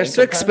 aren't they? They're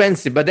so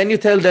expensive. But then you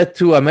tell that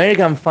to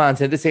American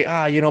fans, and they say,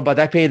 but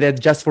I pay that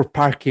just for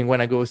parking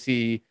when I go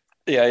see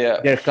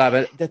their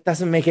club. That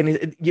doesn't make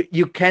any.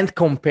 You can't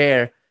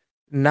compare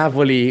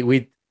Napoli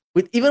with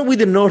even with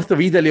the north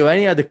of Italy or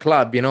any other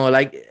club.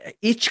 Like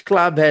each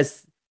club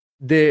has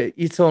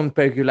its own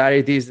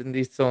peculiarities and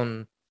its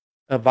own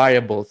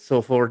variables.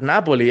 So for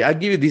Napoli, I'll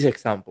give you this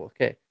example.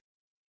 Okay,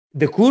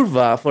 the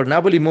curva for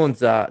Napoli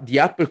Monza, the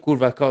upper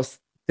curva costs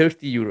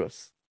 30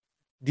 euros.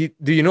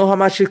 Do you know how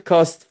much it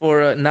cost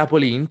for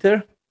Napoli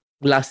Inter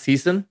last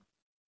season?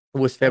 It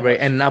was February,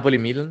 and Napoli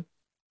Milan.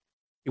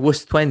 It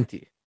was 20.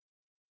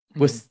 It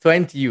was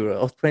 20 euro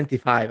or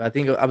 25. I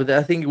think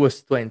it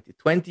was 20.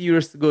 20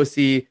 euros to go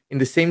see in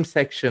the same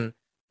section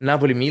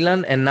Napoli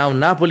Milan, and now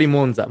Napoli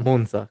Monza.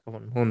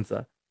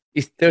 Monza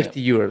is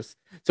 30 euros.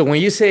 So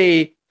when you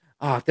say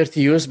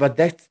 30 euros, but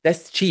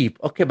that's cheap.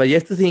 Okay, but you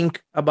have to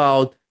think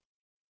about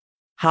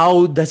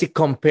how does it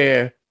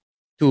compare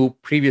to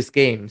previous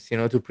games,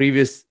 to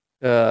previous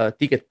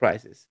ticket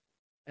prices.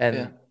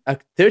 And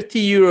at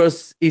 30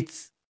 euros,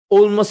 it's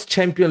almost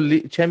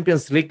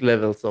Champions League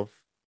levels of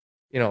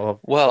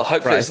well,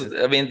 hopefully,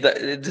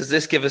 does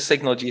this give a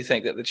signal, do you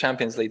think, that the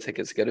Champions League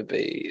tickets are going to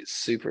be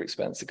super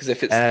expensive? Because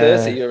if it's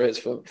 30 euros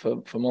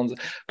for Monza,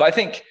 but I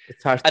think,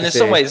 it's hard and in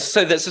some ways,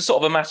 so that's a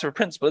sort of a matter of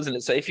principle, isn't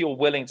it? So if you're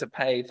willing to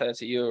pay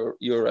 30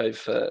 euro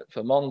for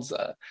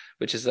Monza,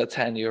 which is a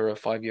 10 euro,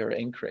 €5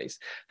 increase,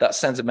 that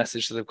sends a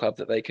message to the club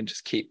that they can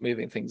just keep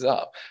moving things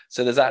up.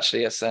 So there's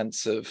actually a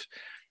sense of,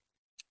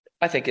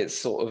 I think it's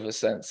sort of a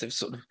sense of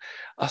sort of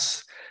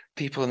us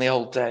people in the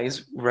old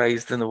days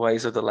raised in the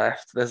ways of the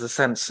left. There's a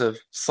sense of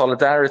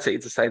solidarity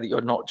to say that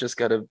you're not just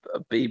going to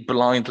be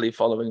blindly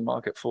following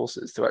market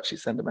forces, to actually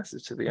send a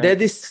message to the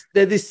owners.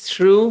 That is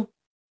true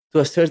to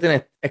a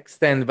certain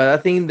extent, but I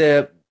think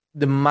the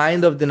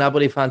mind of the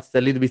Napoli fans is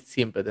a little bit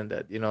simpler than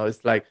that.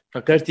 It's like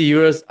 30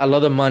 euros, a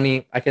lot of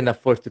money. I can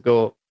afford to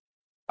go.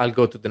 I'll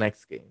go to the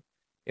next game.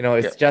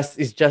 It's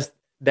just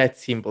that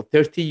simple.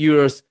 30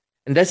 euros,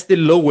 and that's the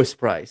lowest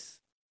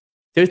price.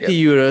 30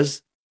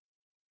 euros.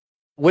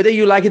 Whether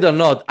you like it or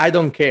not, I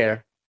don't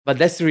care. But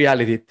that's the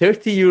reality.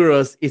 30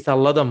 euros is a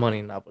lot of money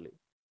in Napoli.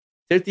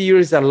 30 euros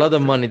is a lot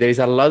of money. There is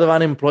a lot of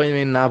unemployment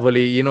in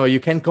Napoli. You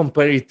can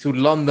compare it to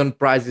London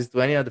prices, to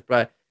any other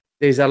price.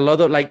 There's a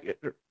lot of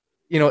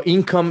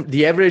income.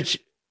 The average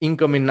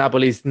income in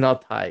Napoli is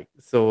not high.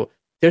 So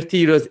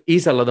 30 euros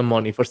is a lot of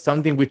money for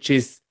something which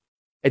is,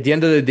 at the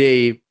end of the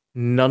day,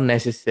 not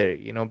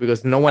necessary,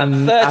 because no one.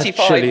 And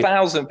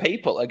 35,000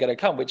 people are going to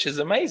come, which is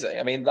amazing.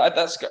 I mean,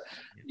 that's good.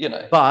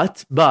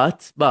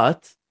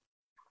 But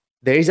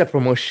there is a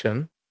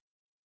promotion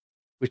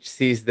which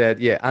says that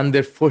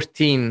under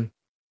 14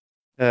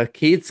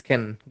 kids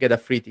can get a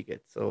free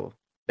ticket, so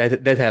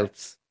that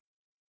helps.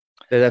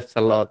 That helps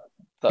a lot.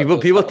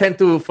 People tend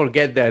to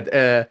forget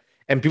that,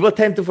 and people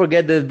tend to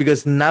forget that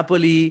because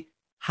Napoli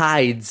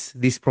hides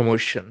this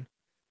promotion,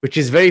 which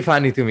is very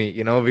funny to me,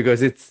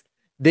 because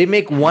they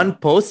make one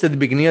post at the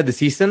beginning of the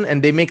season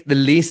and they make the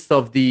list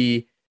of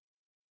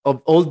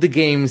all the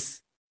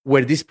games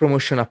where this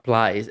promotion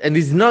applies. And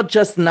it's not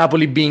just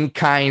Napoli being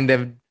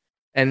kind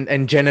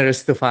and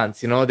generous to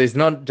fans. There's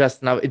not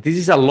just now. This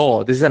is a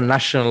law. This is a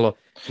national law.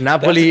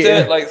 Napoli they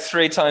have to do it like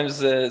 3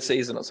 times a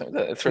season or something.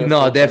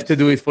 They have to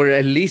do it for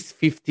at least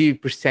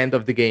 50%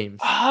 of the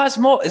games. It's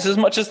more. It's as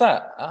much as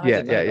that.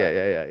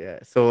 Yeah.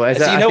 So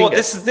what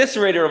this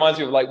really reminds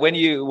me of, like when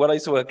I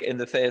used to work in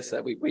the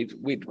theatre,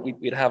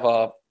 we'd have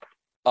our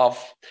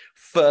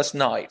first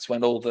nights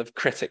when all the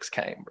critics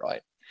came,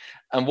 right?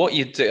 And what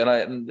you do,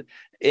 and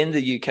in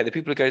the UK, the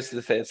people who go to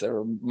the theatre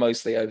are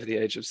mostly over the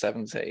age of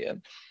 70,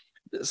 and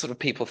sort of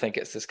people think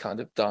it's this kind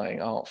of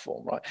dying art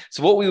form, right?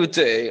 So what we would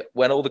do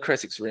when all the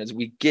critics were in is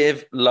we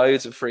give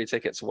loads of free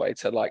tickets away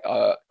to like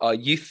our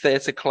youth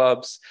theatre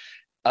clubs,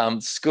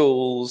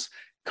 schools,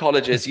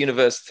 colleges,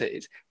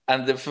 universities,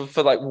 and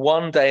for like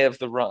one day of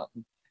the run,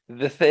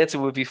 the theatre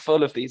would be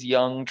full of these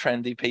young,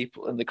 trendy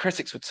people, and the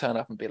critics would turn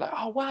up and be like,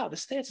 "Oh wow,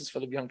 this theatre's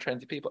full of young,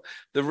 trendy people."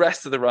 The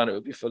rest of the run, it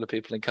would be full of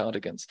people in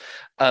cardigans.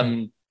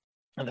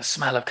 And the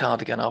smell of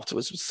cardigan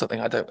afterwards was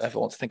something I don't ever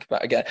want to think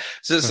about again.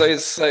 So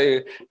it's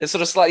sort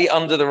of slightly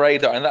under the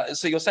radar, and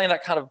so you're saying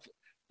that kind of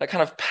that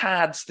kind of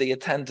pads the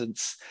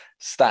attendance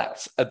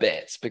stats a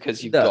bit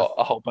because you've got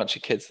a whole bunch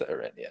of kids that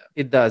are in. Yeah,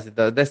 it does.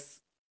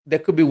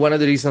 That could be one of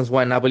the reasons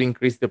why Napoli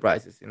increased the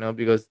prices.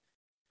 Because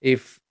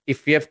if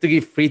you have to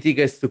give free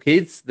tickets to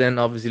kids, then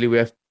obviously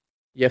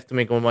you have to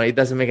make more money. It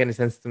doesn't make any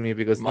sense to me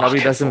because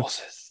Napoli doesn't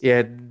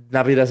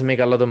make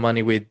a lot of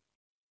money with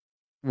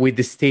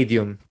the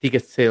stadium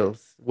ticket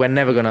sales. We're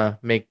never gonna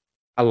make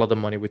a lot of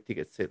money with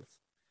ticket sales.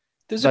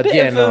 Was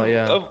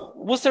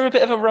there a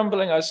bit of a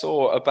rumbling I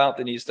saw about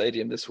the new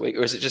stadium this week,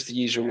 or is it just the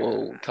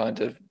usual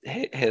kind of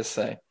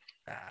hearsay?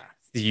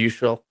 The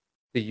usual.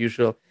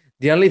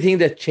 The only thing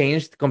that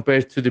changed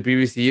compared to the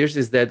previous years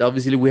is that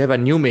obviously we have a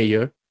new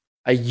mayor,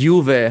 a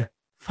Juve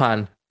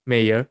fan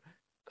mayor,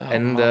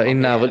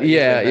 in Napoli.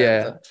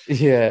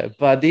 Yeah.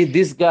 But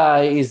this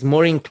guy is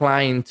more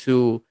inclined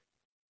to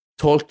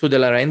talk to De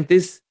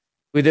Laurentiis.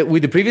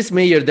 With the previous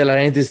mayor, De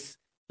Laurentiis,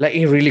 like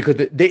he really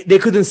they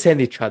couldn't stand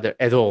each other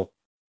at all.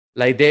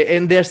 Like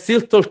they're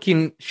still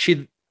talking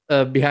shit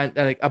behind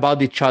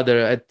about each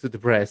other to the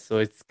press. So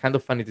it's kind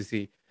of funny to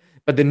see.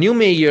 But the new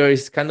mayor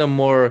is kind of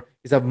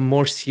is a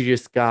more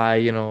serious guy.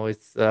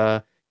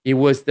 He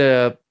was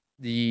the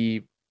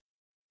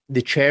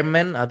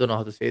chairman. I don't know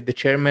how to say it, the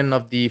chairman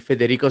of the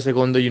Federico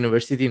II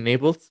University in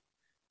Naples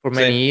for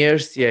many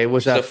years. Yeah, it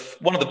was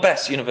one of the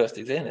best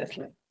universities in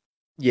Italy.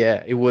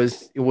 Yeah, it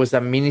was a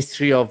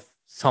ministry of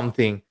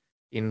something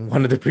in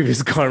one of the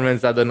previous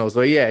governments. I don't know. So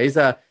yeah, he's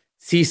a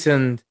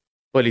seasoned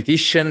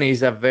politician.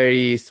 He's a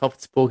very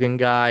soft-spoken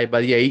guy,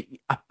 but yeah,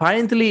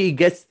 apparently he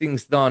gets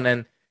things done,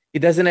 and he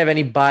doesn't have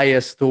any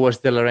bias towards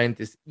De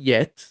Laurentiis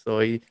yet. So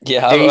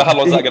how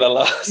long is that gonna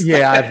last?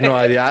 Yeah, I have no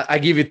idea. I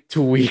give it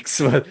 2 weeks,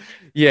 but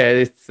yeah,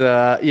 it's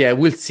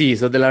we'll see.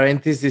 So De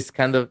Laurentiis is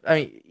kind of. I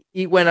mean,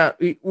 he went out.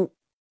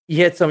 He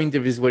had some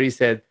interviews where he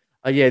said,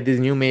 this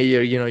new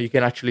mayor, you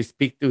can actually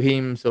speak to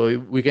him, so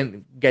we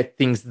can get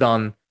things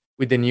done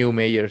with the new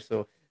mayor.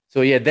 So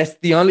yeah, that's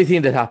the only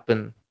thing that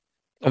happened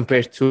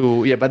compared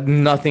to but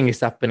nothing is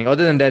happening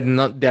other than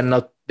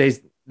that.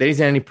 There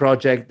isn't any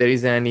project, there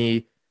isn't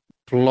any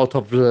plot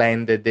of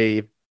land that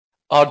they.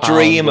 Our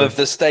dream of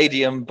the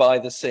stadium by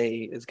the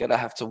sea is going to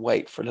have to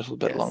wait for a little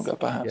bit longer,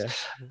 perhaps.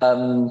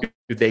 Yeah.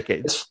 2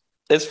 decades.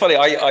 It's funny.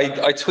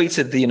 I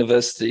tweeted the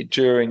university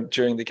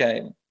during the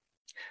game,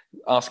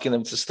 asking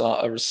them to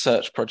start a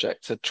research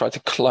project to try to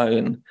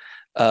clone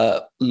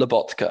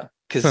Lobotka,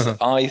 because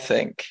I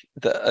think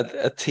that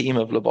a team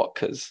of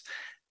Lobotkas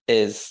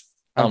is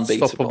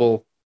unbeatable.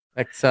 Unstoppable.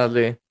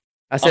 Exactly.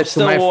 I said I'm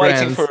still to my waiting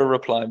friends, for a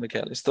reply,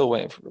 Michele. Still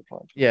waiting for a reply.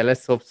 Yeah,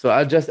 let's hope so.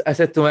 I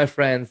said to my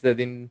friends that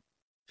in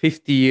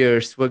 50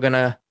 years we're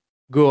gonna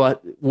go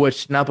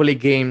watch Napoli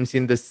games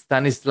in the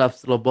Stanislav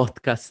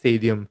Lobotka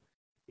Stadium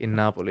in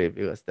Napoli,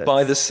 because that's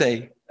by the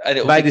sea.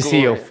 By the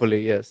sea,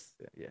 hopefully, yes.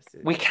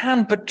 We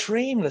can but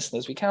dream,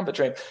 listeners. We can but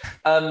dream.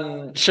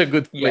 It's a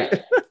good play.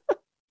 Yeah.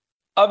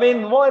 I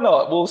mean, why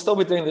not? We'll still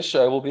be doing this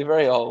show. We'll be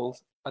very old.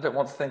 I don't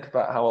want to think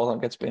about how old I'm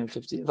going to be in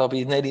 50 years. I'll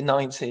be nearly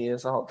 90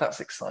 years old. That's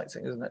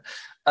exciting, isn't it?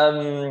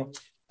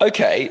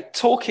 Okay,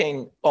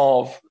 talking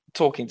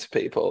to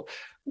people,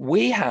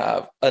 we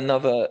have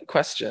another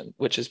question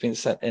which has been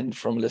sent in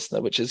from a listener,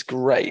 which is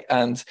great.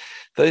 And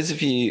those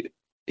of you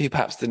who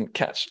perhaps didn't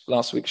catch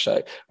last week's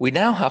show, we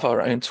now have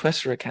our own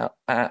Twitter account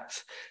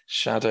at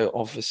Shadow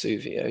of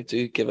Vesuvio.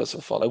 Do give us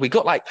a follow. We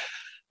got like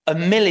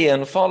 1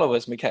 million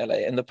followers, Michele,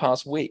 in the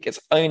past week.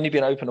 It's only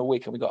been open a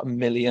week and we got 1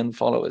 million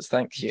followers.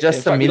 Thank you.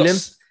 Just a million?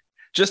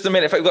 Just a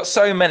minute. In fact, we've got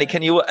so many.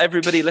 Can you,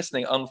 everybody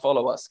listening,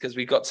 unfollow us because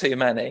we've got too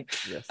many?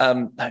 Yes.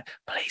 No,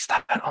 please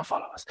don't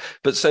unfollow us.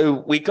 But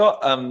so we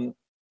got a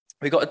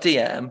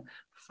DM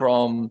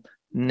from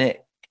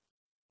Nick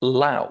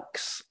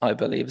Laux, I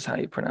believe is how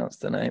you pronounce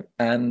the name,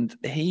 and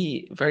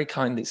he very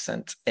kindly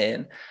sent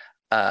in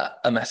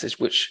a message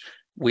which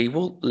we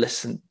will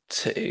listen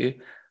to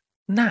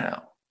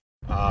now.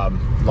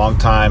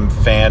 Longtime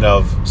fan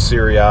of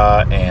Serie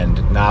A and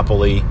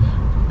Napoli.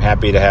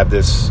 Happy to have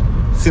this.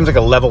 Seems like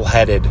a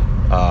level-headed,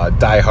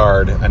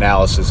 diehard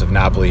analysis of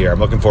Napoli here. I'm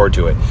looking forward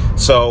to it.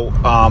 So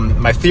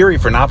my theory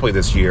for Napoli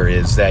this year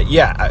is that,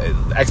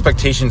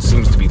 expectation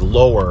seems to be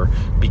lower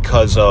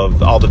because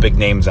of all the big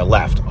names that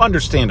left.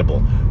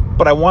 Understandable.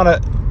 But I want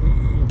to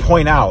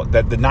point out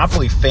that the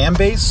Napoli fan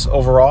base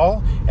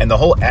overall and the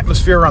whole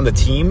atmosphere around the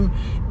team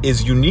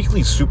is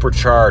uniquely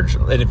supercharged,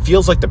 and it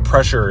feels like the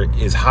pressure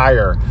is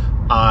higher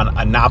on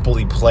a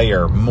Napoli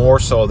player more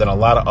so than a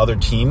lot of other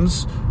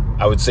teams,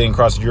 I would say,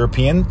 across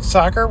European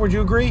soccer. Would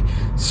you agree?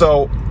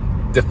 So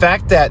the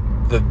fact that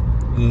the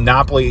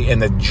Napoli and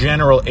the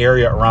general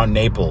area around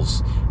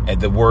Naples,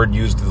 and the word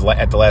used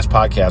at the last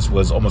podcast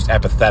was almost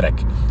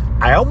apathetic,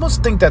 I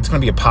almost think that's going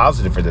to be a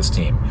positive for this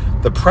team.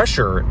 The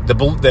pressure,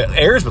 the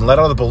air has been let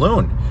out of the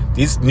balloon.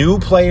 These new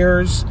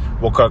players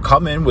will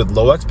come in with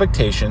low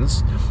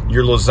expectations.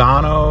 Your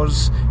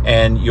Lozanos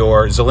and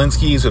your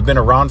Zelinskis have been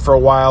around for a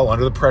while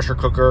under the pressure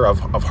cooker of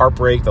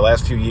heartbreak the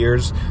last few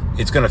years.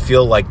 It's going to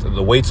feel like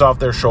the weight's off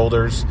their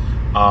shoulders.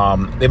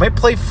 They might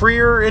play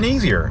freer and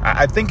easier.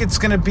 I think it's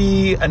going to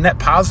be a net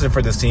positive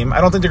for this team.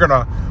 I don't think they're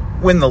going to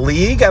win the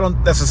league. I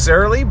don't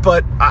necessarily,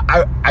 but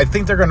I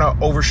think they're going to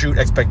overshoot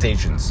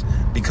expectations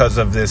because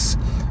of this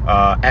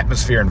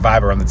atmosphere and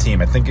vibe around the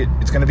team. I think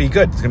it's going to be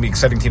good. It's going to be an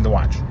exciting team to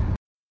watch.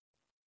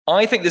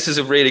 I think this is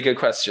a really good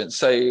question.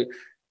 So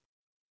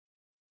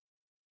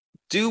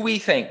do we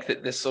think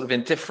that this sort of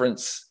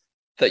indifference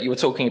that you were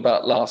talking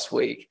about last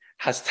week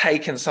has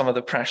taken some of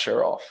the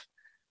pressure off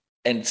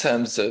in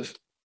terms of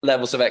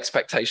levels of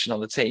expectation on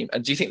the team?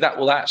 And do you think that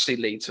will actually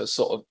lead to a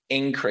sort of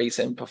increase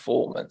in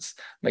performance,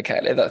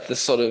 Michele? That's the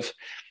sort of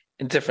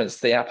indifference,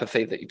 the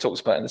apathy that you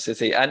talked about in the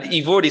City. And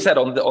you've already said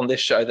on this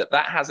show that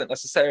hasn't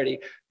necessarily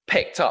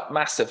picked up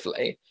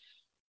massively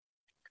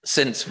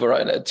since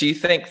Verona. Do you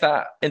think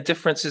that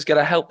indifference is going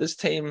to help this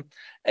team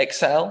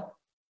excel?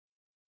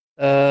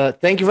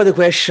 Thank you for the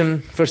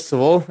question. First of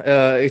all,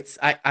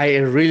 I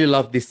really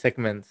love this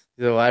segment,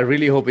 so I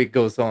really hope it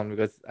goes on,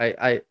 because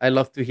I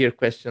love to hear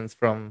questions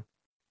from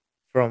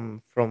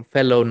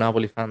fellow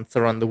Napoli fans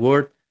around the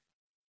world.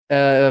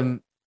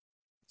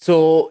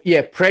 So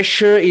yeah,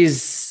 pressure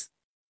is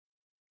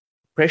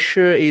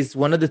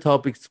one of the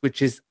topics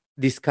which is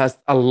discussed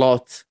a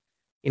lot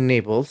in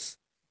Naples.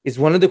 It's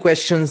one of the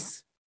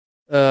questions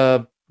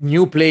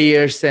new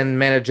players and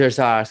managers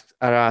are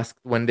asked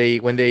when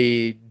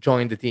they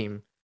join the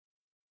team,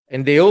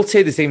 and they all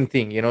say the same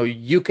thing.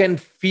 You can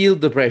feel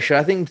the pressure.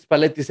 I think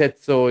Spalletti said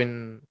so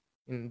in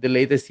the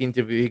latest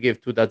interview he gave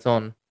to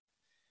DAZN.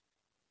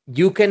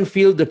 You can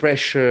feel the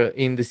pressure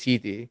in the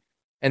city,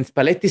 and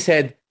Spalletti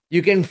said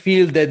you can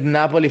feel that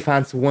Napoli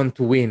fans want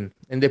to win,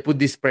 and they put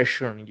this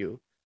pressure on you,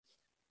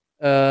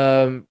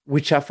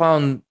 which I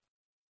found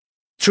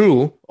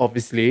true,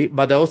 obviously,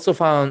 but I also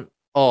found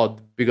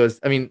odd, because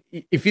I mean,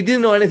 if you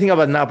didn't know anything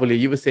about Napoli,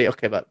 you would say,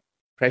 okay, but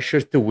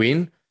pressure to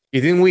win?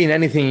 You didn't win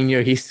anything in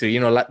your history.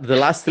 The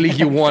last league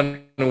you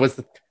won was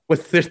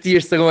 30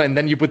 years ago, and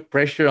then you put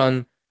pressure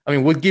on. I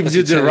mean, what gives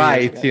you the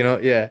right?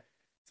 Yeah.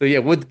 So yeah,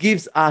 what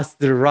gives us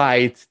the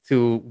right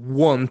to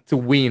want to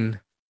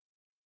win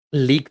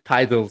league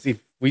titles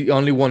if we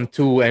only won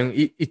 2,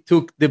 and it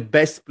took the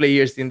best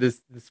players in the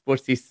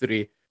sports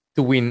history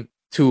to win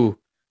 2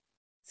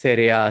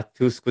 Serie A,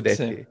 2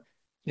 Scudetti.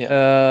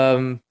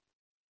 Yeah.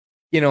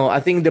 I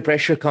think the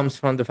pressure comes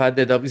from the fact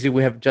that obviously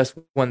we have just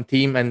one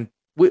team, and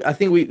I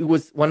think it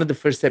was one of the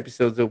first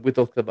episodes that we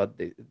talked about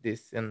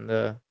this,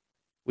 and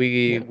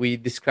we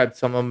described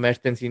some of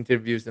Mertens'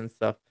 interviews and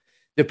stuff.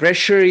 The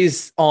pressure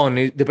is on.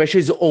 The pressure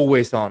is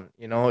always on.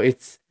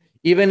 It's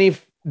even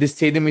if the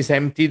stadium is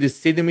empty,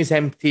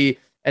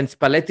 and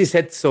Spalletti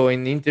said so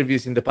in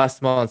interviews in the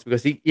past months,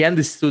 because he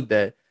understood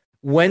that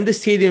when the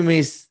stadium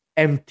is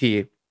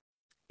empty,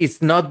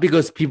 it's not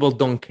because people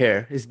don't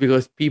care. It's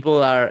because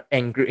people are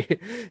angry.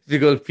 It's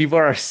because people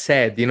are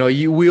sad.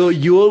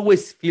 You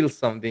always feel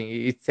something.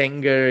 It's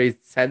anger,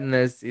 it's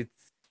sadness,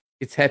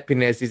 it's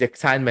happiness, it's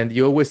excitement.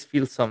 You always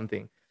feel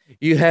something.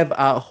 You have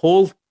a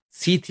whole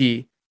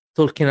city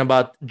talking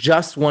about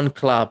just one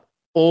club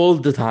all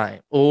the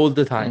time.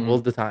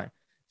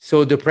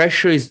 So the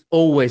pressure is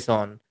always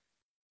on.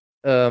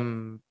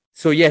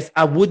 So yes,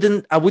 I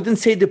wouldn't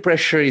say the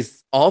pressure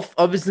is off.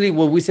 Obviously,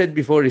 what we said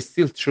before is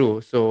still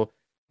true. So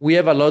we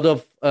have a lot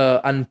of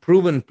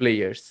unproven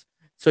players.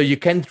 So you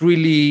can't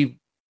really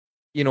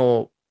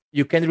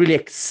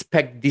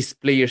expect these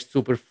players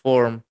to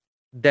perform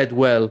that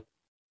well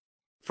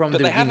from the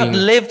beginning. But they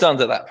haven't lived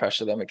under that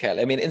pressure, though,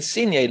 Michele. I mean,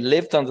 Insigne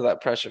lived under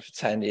that pressure for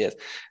 10 years.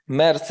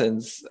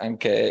 Mertens,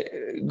 anche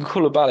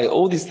Koulibaly,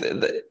 all these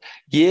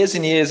years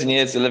and years and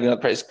years of living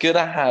under pressure. It's going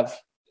to have,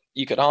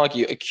 you could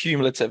argue, a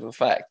cumulative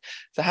effect.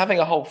 So having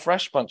a whole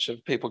fresh bunch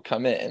of people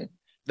come in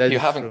who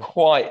haven't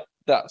quite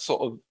that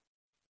sort of,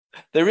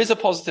 there is a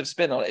positive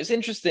spin on it. It's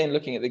interesting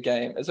looking at the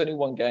game. There's only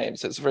one game,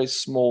 so it's a very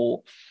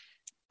small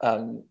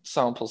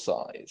sample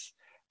size.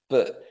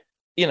 But,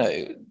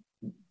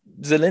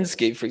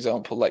 Zielinski, for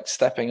example, like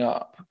stepping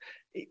up.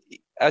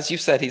 As you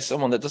said, he's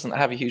someone that doesn't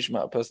have a huge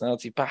amount of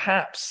personality.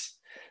 Perhaps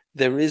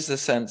there is a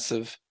sense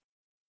of,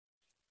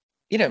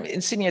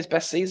 Insigne's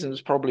best season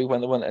was probably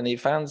when there weren't any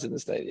fans in the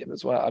stadium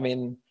as well. I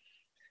mean,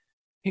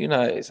 who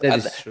knows? That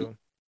is true.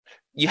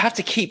 You have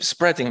to keep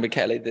spreading,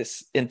 Michele,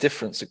 this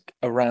indifference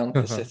around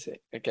the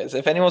city. Okay, so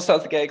if anyone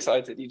starts to get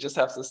excited, you just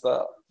have to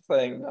start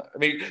saying that. I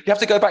mean, you have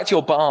to go back to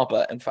your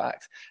barber, in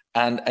fact,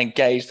 and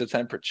gauge the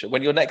temperature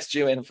when you're next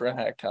due in for a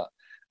haircut.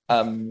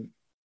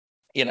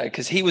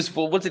 Because he was,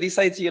 what did he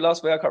say to you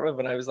last week? I can't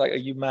remember. And I was like, are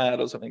you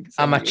mad or something?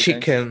 I'm a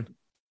chicken.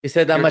 He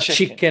said, I'm a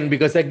chicken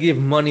because I give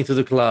money to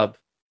the club.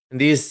 And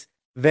he's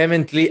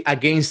vehemently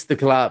against the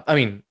club. I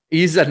mean,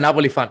 he's a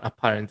Napoli fan,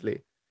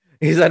 apparently.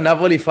 He's a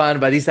Napoli fan,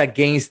 but he's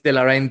against De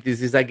Laurentiis.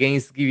 He's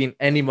against giving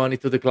any money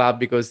to the club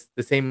because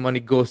the same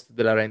money goes to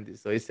De Laurentiis.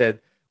 So he said,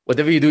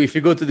 whatever you do, if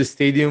you go to the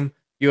stadium,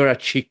 you're a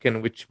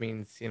chicken, which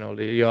means,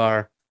 you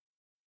are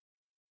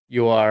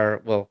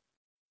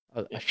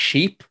a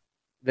sheep,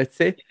 let's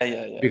say.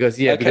 Yeah. Because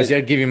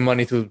you're giving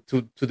money to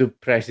the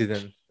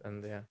president.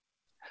 And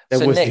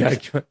that was Nick, the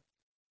argument.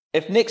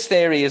 If Nick's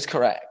theory is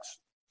correct,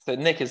 so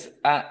Nick is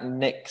at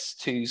Nick's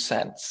 2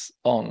 cents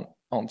on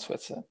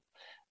Twitter.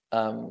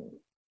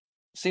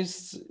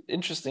 seems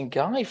interesting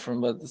guy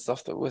from the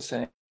stuff that we're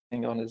seeing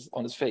on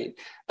his feed.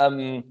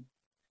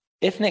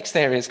 If Nick's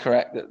theory is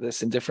correct that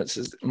this indifference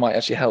might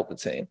actually help the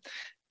team,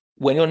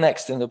 when you're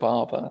next in the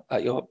barber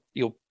at your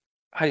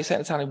how do you say it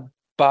in Italian?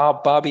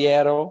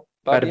 Barbiere,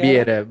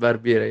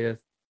 yes.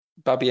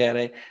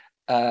 Barbiere,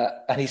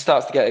 and he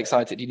starts to get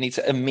excited, you need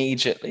to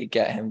immediately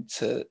get him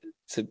to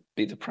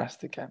be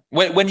depressed again.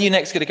 When are you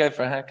next going to go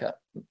for a haircut,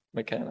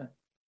 Michele?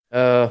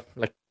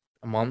 Like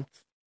a month.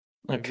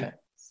 Okay,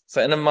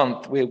 so in a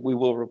month we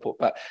will report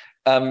back.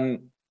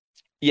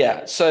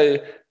 Yeah, so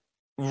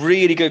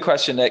really good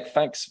question, Nick.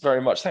 Thanks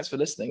very much. Thanks for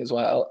listening as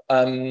well.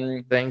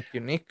 Thank you,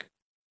 Nick.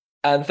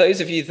 And those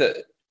of you that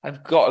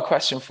have got a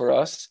question for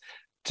us,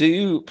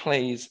 do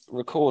please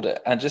record it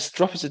and just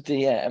drop us a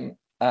DM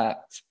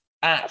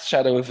at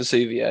Shadow of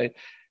Vesuvio.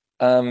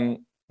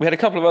 We had a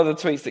couple of other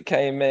tweets that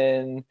came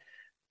in.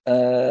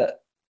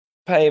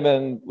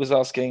 Payman was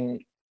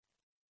asking,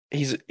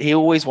 he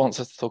always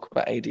wants us to talk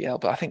about ADL,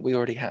 but I think we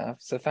already have.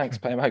 So thanks,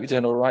 Payman. I hope you're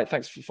doing all right.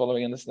 Thanks for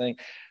following and listening.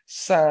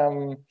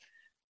 Sam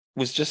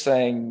was just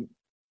saying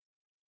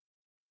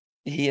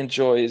he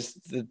enjoys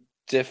the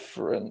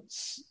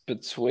difference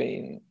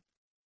between,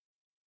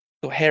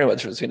 or hearing what the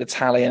difference between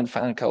Italian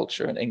fan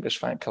culture and English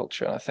fan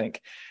culture. And I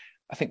think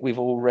we've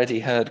already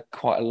heard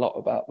quite a lot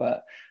about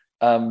that.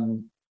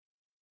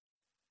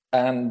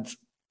 And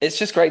it's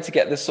just great to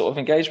get this sort of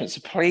engagement.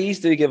 So please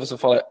do give us a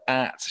follow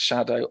at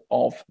Shadow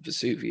of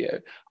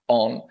Vesuvio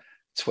on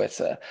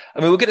Twitter. I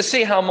mean, we're going to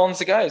see how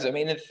Monza goes. I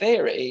mean, in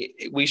theory,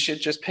 we should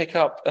just pick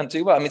up and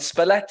do well. I mean,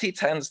 Spalletti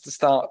tends to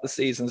start the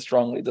season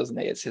strongly, doesn't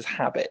he? It's his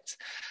habit.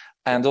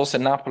 And also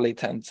Napoli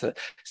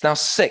it's now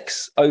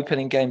 6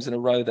 opening games in a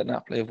row that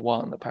Napoli have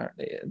won,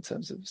 apparently, in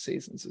terms of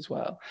seasons as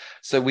well.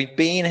 So we've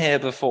been here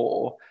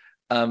before.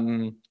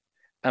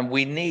 And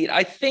we need,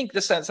 I think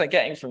the sense I'm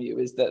getting from you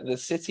is that the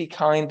city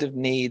kind of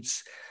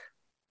needs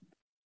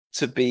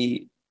to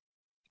be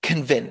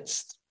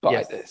convinced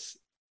by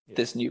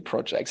this new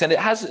project. And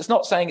it's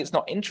not saying it's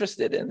not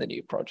interested in the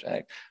new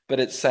project,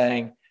 but it's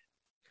saying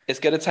it's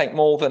going to take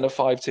more than a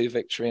 5-2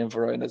 victory in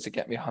Verona to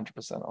get me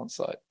 100% on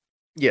site.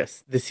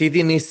 Yes, the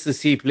city needs to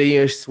see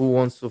players who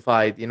wants to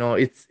fight. You know,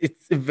 it's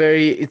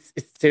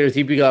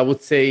stereotypical, I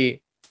would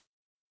say,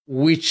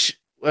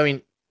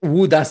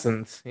 who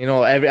doesn't? You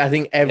know, I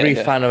think every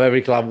fan of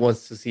every club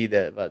wants to see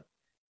that. But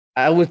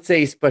I would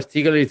say it's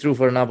particularly true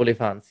for Napoli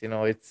fans. You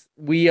know,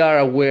 we are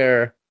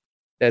aware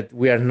that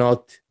we are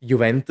not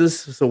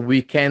Juventus, so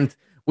we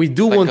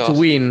do want to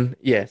win.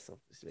 Yes,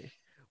 obviously.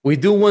 We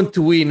do want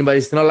to win, but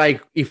it's not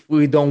like if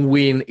we don't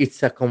win,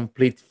 it's a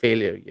complete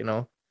failure, you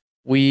know?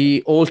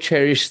 We all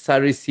cherish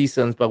Sarri's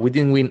seasons, but we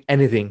didn't win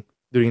anything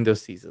during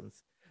those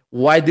seasons.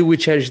 Why do we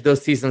cherish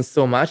those seasons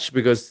so much?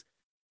 Because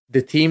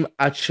the team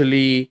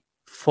actually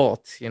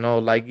fought, you know,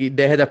 like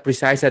they had a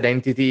precise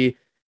identity.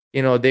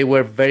 You know, they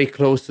were very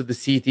close to the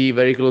city,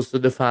 very close to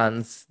the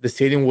fans. The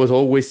stadium was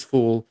always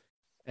full.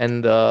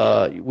 And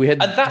we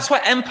had... And that's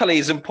why Empoli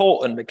is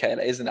important, Michele,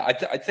 isn't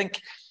it? I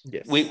think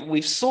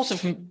we've sort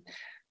of...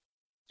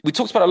 We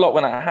talked about it a lot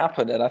when it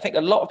happened, and I think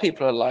a lot of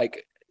people are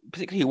like,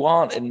 particularly who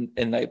aren't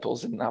in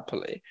Naples and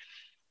Napoli,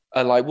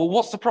 are like, well,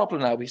 what's the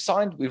problem now?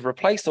 We've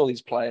replaced all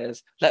these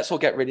players. Let's all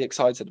get really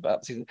excited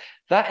about the season.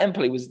 That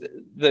Empoli was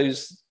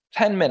those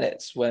 10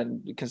 minutes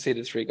when we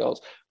conceded 3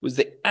 goals was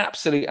the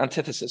absolute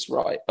antithesis,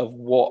 right, of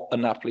what a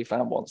Napoli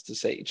fan wants to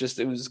see.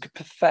 It was a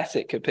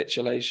pathetic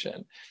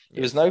capitulation.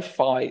 There was no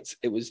fight.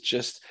 It was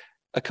just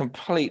a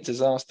complete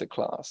disaster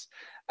class.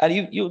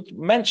 And you're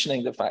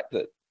mentioning the fact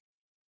that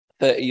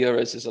 30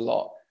 euros is a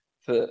lot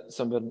for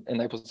someone in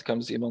Naples to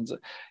come to see Monza.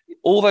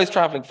 All those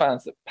traveling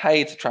fans that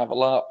pay to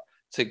travel up,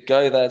 to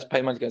go there, to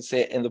pay money to go and see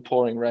it in the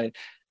pouring rain,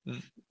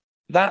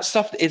 that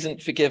stuff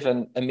isn't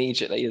forgiven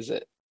immediately, is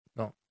it?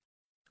 No,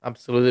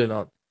 absolutely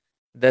not.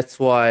 That's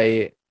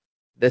why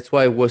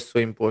it was so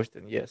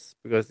important, yes,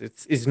 because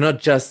it's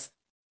not just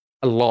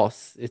a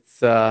loss,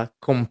 it's a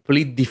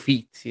complete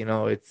defeat, you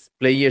know, it's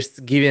players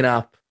giving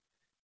up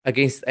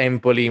against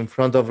Empoli in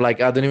front of,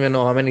 like, I don't even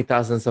know how many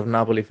thousands of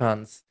Napoli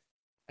fans.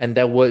 And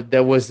that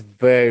was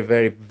very,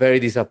 very, very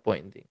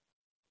disappointing.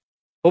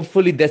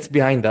 Hopefully that's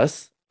behind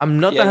us. I'm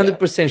not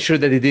 100% sure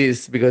that it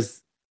is,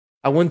 because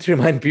I want to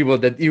remind people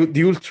that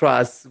the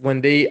Ultras,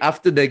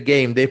 after the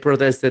game, they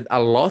protested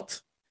a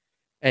lot.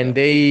 And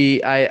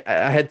I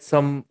had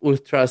some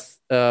Ultras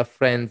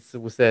friends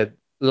who said,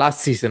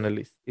 last season at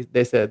least,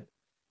 they said,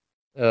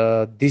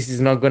 this is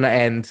not going to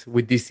end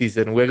with this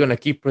season. We're going to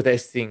keep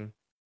protesting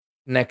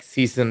next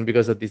season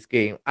because of this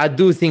game. I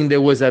do think there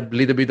was a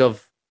little bit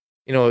of,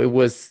 you know, it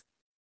was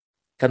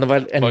kind of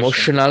an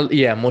emotional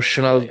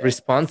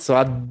response. So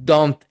I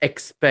don't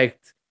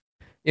expect,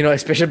 you know,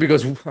 especially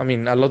because, I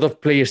mean, a lot of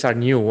players are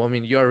new. I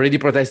mean, you're already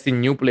protesting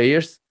new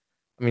players.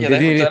 I mean,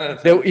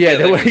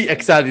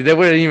 they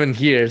weren't even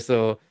here.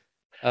 So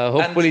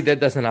hopefully that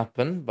doesn't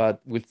happen,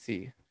 but we'll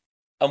see.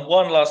 And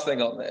one last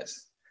thing on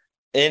this.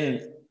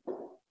 In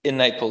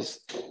Naples,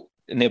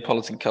 in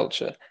Neapolitan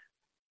culture,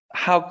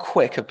 how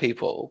quick are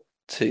people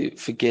to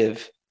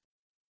forgive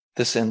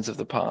the sins of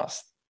the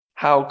past?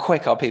 how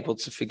quick are people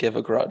to forgive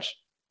a grudge?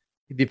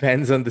 It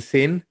depends on the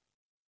sin,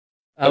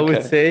 I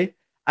would say.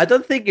 I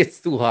don't think it's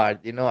too hard,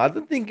 I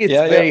don't think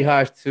it's very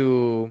hard to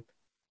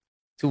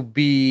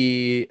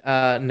be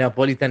a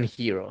Neapolitan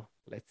hero,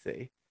 let's say.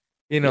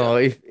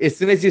 If as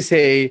soon as you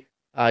say,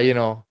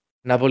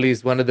 Napoli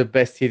is one of the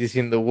best cities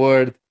in the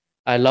world,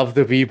 I love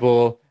the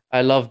people,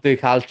 I love the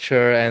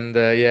culture, and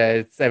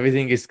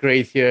everything is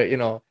great here.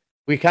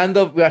 We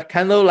are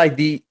kind of like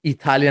the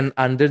Italian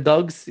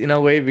underdogs in a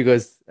way,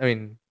 because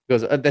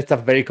that's a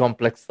very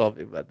complex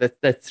topic, but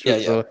that's true.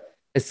 Yeah. So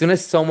as soon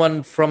as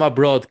someone from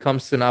abroad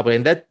comes to Napoli,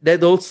 and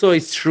that also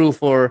is true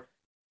for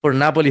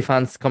Napoli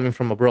fans coming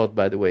from abroad,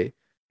 by the way.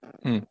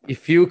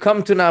 If you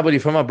come to Napoli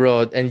from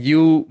abroad and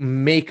you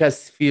make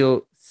us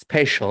feel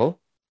special,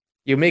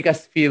 you make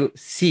us feel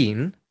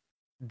seen,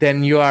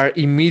 then you are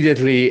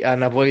immediately a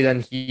Napolitan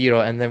hero,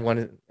 and then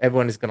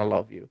everyone is going to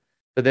love you.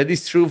 So that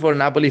is true for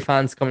Napoli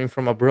fans coming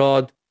from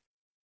abroad.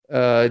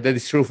 That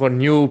is true for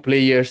new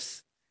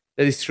players.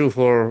 That is true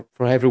for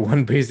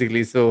everyone,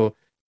 basically. So,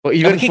 but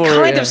even you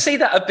can kind of see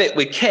that a bit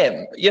with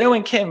Kim.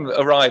 When Kim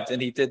arrived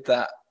and he did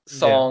that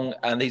song,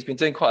 and he's been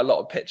doing quite a lot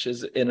of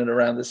pictures in and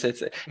around the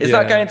city. Is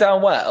that going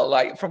down well?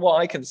 Like, from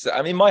what I can see,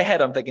 in my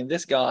head, I'm thinking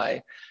this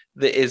guy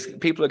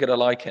people are going to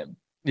like him.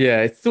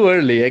 Yeah, it's too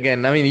early.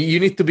 Again, you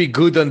need to be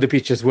good on the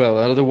pitch as well.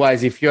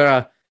 Otherwise, if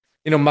you're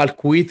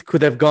Malcuit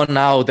could have gone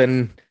out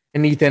and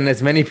eaten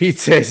as many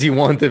pizzas as he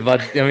wanted,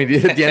 but at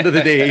the end of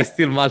the day, he's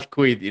still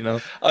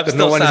Malcuit. I'm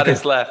still sad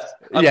he's left.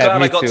 I'm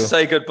glad I got to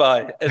say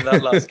goodbye in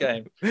that last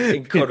game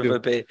in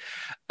Cordova.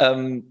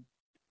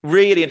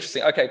 Really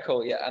interesting. Okay,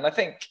 cool. Yeah, and I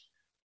think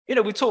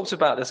we talked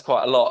about this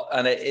quite a lot,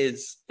 and it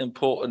is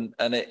important,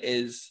 and it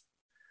is,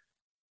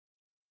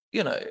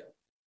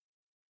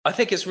 I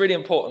think it's really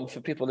important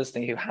for people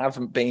listening who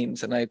haven't been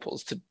to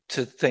Naples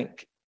to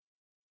think,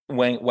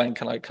 when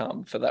can I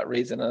come, for that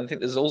reason. And I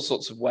think there's all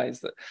sorts of ways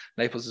that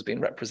Naples has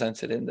been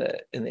represented in the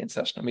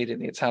international media,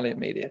 in the Italian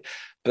media.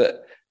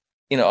 But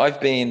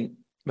I've been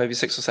maybe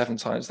 6 or 7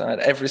 times now,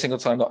 and every single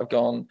time that I've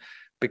gone,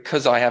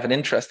 because I have an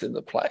interest in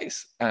the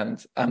place,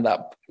 and I'm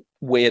that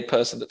weird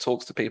person that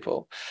talks to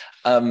people,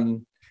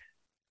 and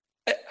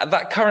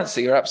that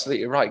currency, you're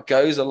absolutely right,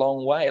 goes a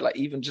long way. Like,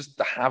 even just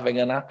having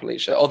a Napoli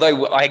shirt.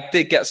 Although I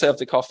did get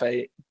served a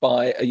coffee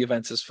by a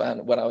Juventus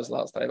fan when I was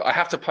last there. I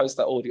have to post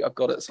that audio. I've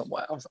got it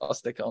somewhere. I'll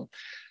stick on.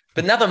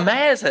 But now the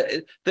mayor's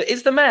here.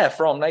 Is the mayor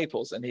from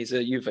Naples, and he's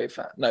a Juve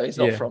fan? No, he's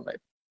not from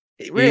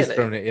Naples. Really? He's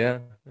from it, yeah.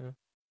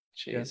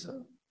 Jeez.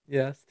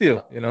 Yeah,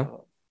 still,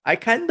 I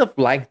kind of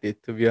liked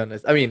it, to be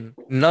honest.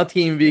 Not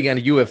him being a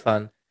Juve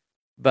fan,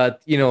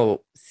 but,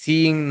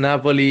 seeing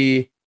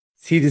Napoli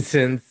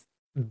citizens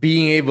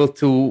being able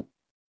to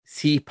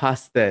see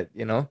past that,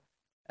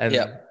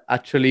 and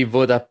actually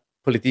vote a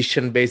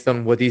politician based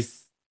on what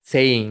he's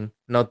saying,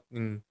 not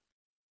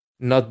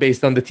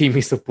based on the team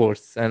he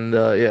supports. And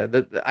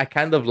I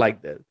kind of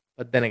like that.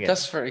 But then again,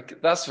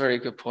 that's very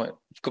good point.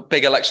 We've got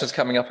big elections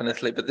coming up in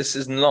Italy, but this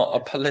is not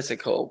a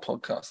political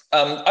podcast.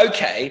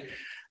 Okay.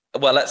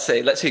 Well, let's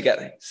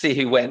see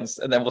who wins,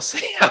 and then we'll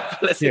see how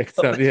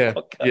political.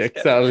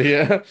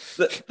 Exactly.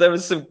 There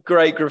was some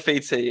great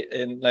graffiti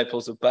in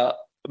Naples about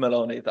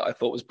Meloni that I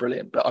thought was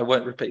brilliant, but I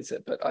won't repeat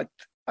it. But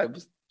I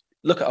was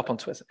look it up on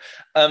Twitter.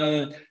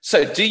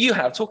 So,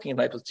 talking of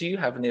Naples, do you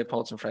have a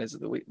Neapolitan phrase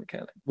of the week,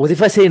 Michele? What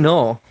if I say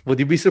no? Would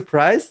you be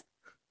surprised?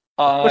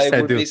 I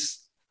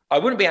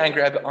wouldn't be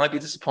angry, but I'd be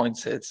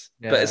disappointed.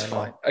 But it's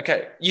fine.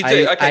 Okay, you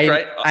do.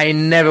 Great. I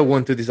never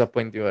want to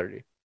disappoint you,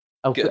 Ari.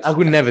 I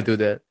would never do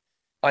that.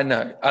 I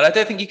know, and I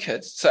don't think you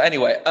could. So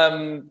anyway,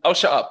 I'll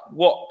shut up.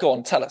 Go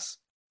on, tell us.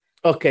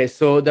 Okay,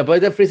 so the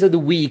Napolitan phrase of the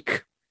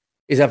week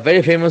is a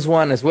very famous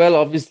one as well,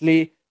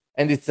 obviously,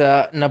 and it's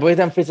a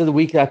Napolitan phrase of the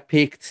week I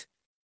picked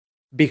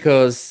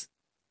because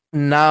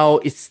now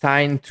it's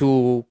time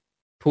to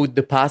put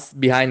the past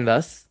behind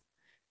us.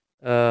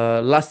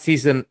 Last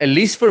season, at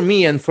least for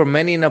me and for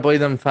many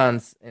Napolitan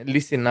fans, at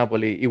least in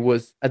Napoli, it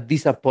was a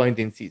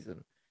disappointing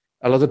season.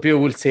 A lot of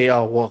people will say,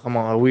 "Oh, well, come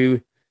on,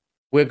 we're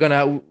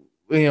gonna."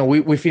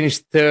 We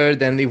finished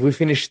third, and if we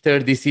finish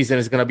third this season,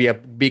 it's gonna be a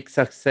big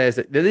success.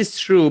 That is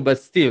true, but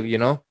still,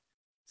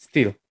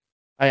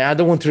 I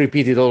don't want to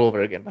repeat it all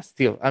over again. But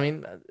still,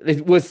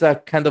 it was a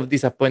kind of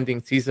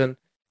disappointing season,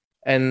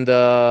 and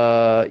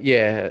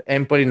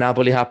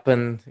Empoli-Napoli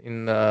happened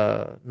in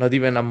not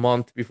even a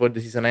month before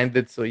the season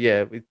ended. So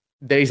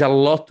there is a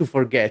lot to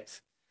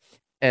forget,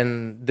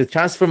 and the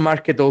transfer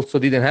market also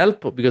didn't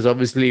help because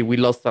obviously we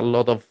lost a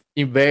lot of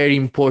very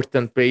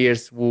important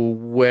players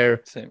who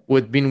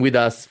had been with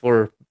us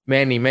for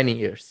many, many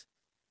years.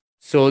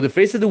 So the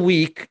phrase of the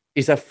week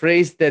is a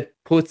phrase that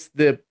puts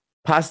the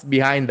past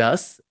behind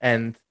us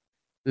and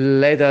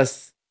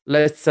lets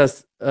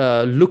us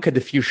look at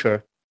the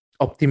future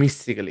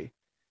optimistically.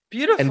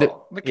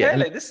 Beautiful.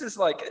 Michele, this is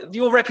like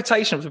your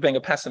reputation for being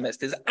a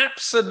pessimist is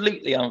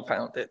absolutely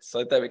unfounded.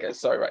 So there we go.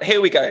 Sorry, right.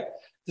 Here we go.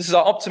 This is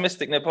our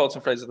optimistic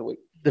Neapolitan phrase of the week.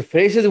 The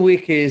phrase of the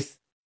week is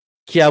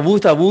chi ha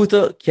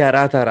avuto, chi ha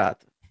rata,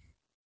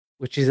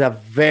 which is a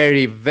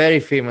very, very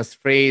famous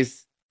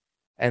phrase.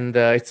 And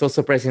it's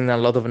also present in a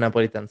lot of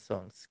Napolitan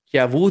songs. Chi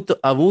ha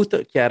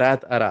avuto, chi ha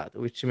arat,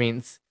 which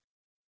means,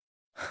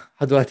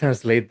 how do I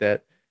translate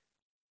that?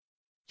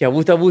 Chi ha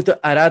avuto,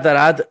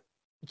 arat,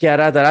 chi ha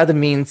arat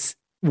means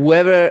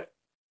whoever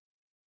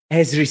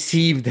has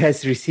received,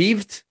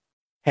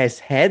 has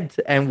had,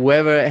 and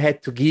whoever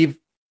had to give,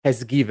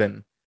 has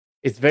given.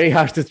 It's very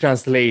hard to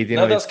translate.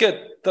 No, that's good.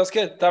 That's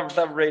good.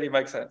 That really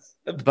makes sense.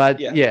 But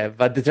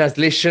but the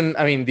translation,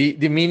 I mean,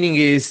 the meaning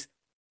is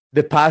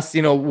the past,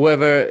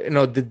 whoever,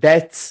 the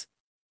debts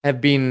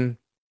have been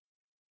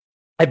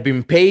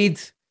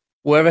paid,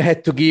 whoever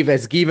had to give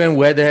has given,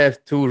 whoever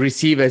have to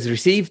receive has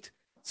received.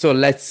 So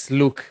let's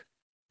look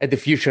at the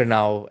future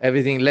now.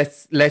 Everything,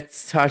 let's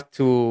start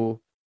to,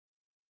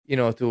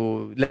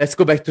 let's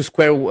go back to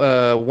square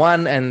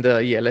one, and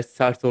let's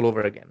start all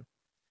over again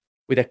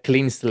with a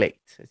clean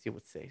slate, as you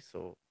would say.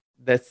 So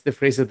that's the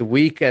phrase of the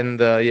week, and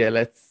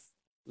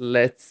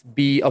let's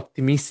be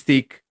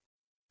optimistic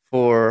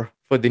for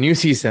the new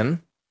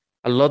season.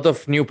 A lot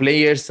of new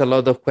players, a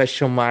lot of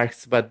question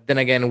marks, but then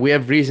again, we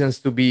have reasons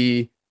to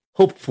be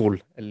hopeful.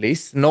 At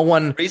least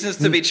reasons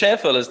to be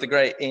cheerful, as the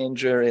great Ian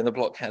Drury in the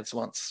Blockheads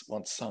once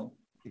sung.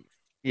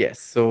 Yes.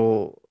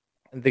 So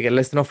again,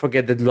 let's not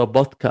forget that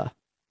Lobotka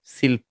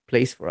still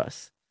plays for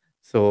us.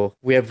 So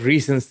we have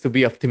reasons to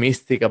be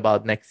optimistic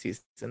about next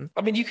season.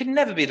 I mean, you can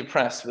never be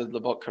depressed with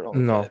Lobotka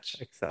on the pitch.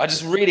 Exactly. I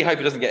just really hope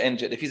he doesn't get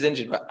injured. If he's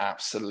injured, we're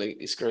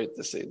absolutely screwed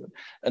this season.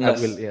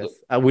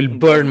 I will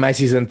burn my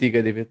season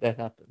ticket if that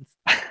happens.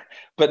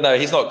 But no,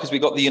 he's not, because we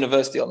got the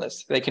university on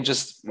this. They can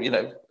just,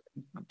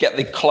 get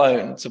the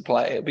clone to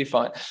play. It'll be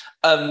fine.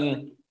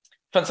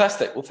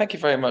 Fantastic. Well, thank you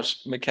very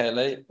much,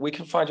 Michele. We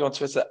can find you on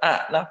Twitter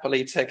at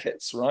Napoli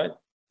Tickets, right?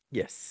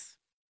 Yes.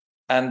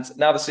 And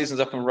now the season's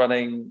up and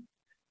running.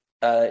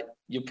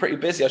 You're pretty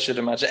busy, I should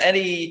imagine.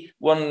 Any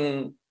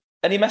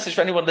message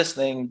for anyone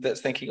listening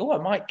that's thinking, I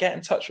might get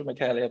in touch with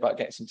Michele about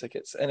getting some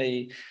tickets?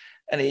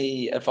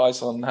 Any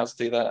advice on how to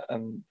do that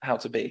and how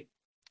to be?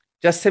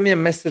 Just send me a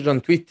message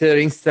on Twitter,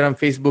 Instagram,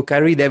 Facebook. I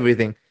read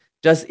everything.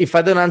 Just if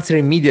I don't answer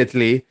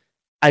immediately,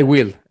 I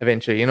will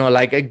eventually.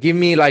 Give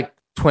me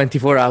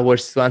 24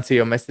 hours to answer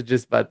your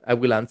messages, but I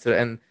will answer.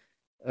 And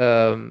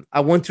I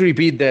want to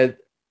repeat that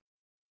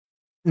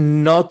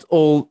not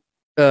all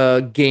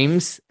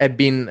games have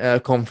been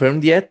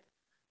confirmed yet.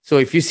 So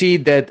if you see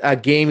that a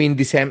game in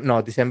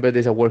December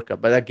there's a World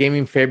Cup, but a game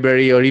in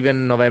February or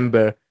even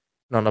November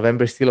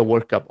is still a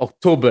World Cup.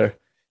 October,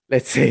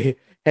 let's say,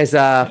 has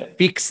a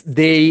fixed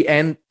day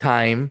and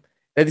time.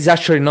 That is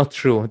actually not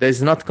true. That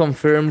is not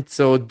confirmed.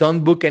 So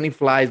don't book any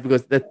flights,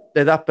 because that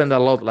happened a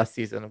lot last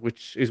season,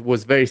 which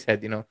was very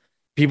sad.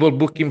 People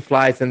booking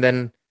flights and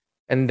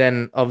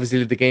then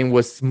obviously the game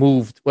was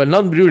moved. Well,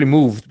 not really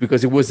moved,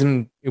 because it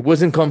wasn't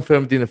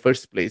confirmed in the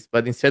first place.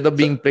 But instead of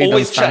being played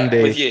on Sunday,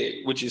 check with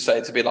you, would you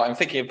say, to be like, I'm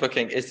thinking of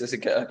booking, is this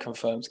a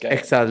confirmed game?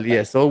 Exactly.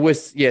 Yes.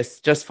 Always.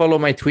 Yes. Just follow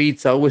my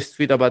tweets. I always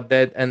tweet about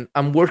that, and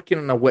I'm working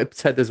on a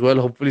website as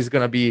well. Hopefully, it's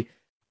gonna be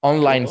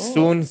online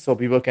soon, so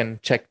people can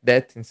check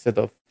that instead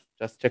of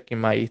just checking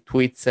my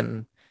tweets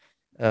and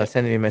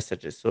sending me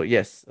messages. So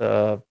yes,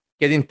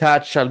 get in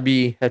touch. I'll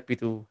be happy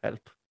to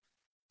help.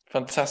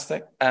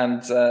 Fantastic.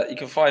 And you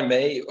can find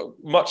me, a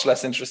much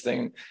less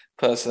interesting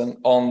person,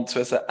 on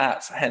Twitter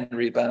at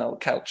Henry Bell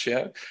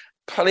Calcio.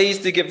 Please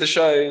do give the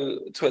show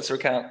Twitter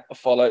account a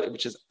follow,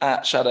 which is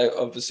at Shadow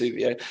of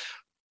Vesuvio.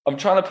 I'm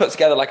trying to put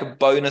together a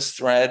bonus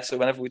thread, so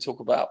whenever we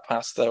talk about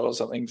pasta or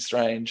something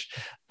strange,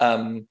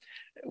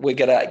 we're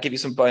going to give you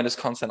some bonus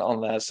content on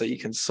there, so you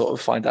can sort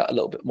of find out a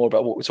little bit more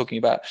about what we're talking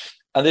about.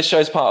 And this show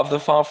is part of the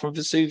Far From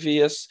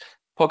Vesuvius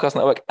podcast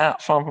network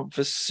at Far From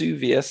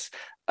Vesuvius.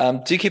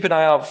 Do keep an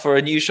eye out for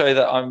a new show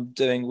that I'm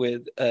doing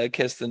with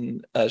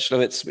Kirsten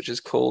Schlewitz, which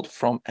is called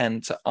From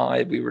End to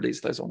Eye. We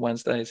release those on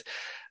Wednesdays.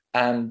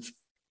 And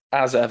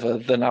as ever,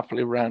 the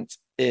Napoli rant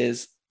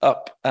is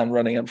up and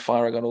running and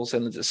firing on all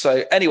cylinders.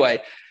 So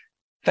anyway,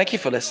 thank you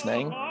for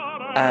listening,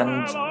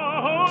 and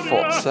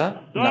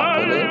Forza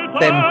Napoli.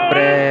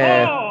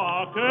 Sempre.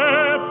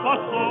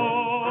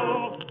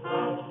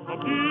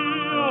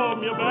 Addio,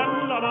 mia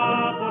bella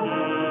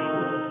Napoli.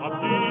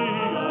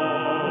 Addio,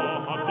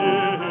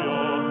 addio,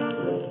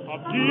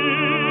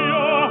 addio.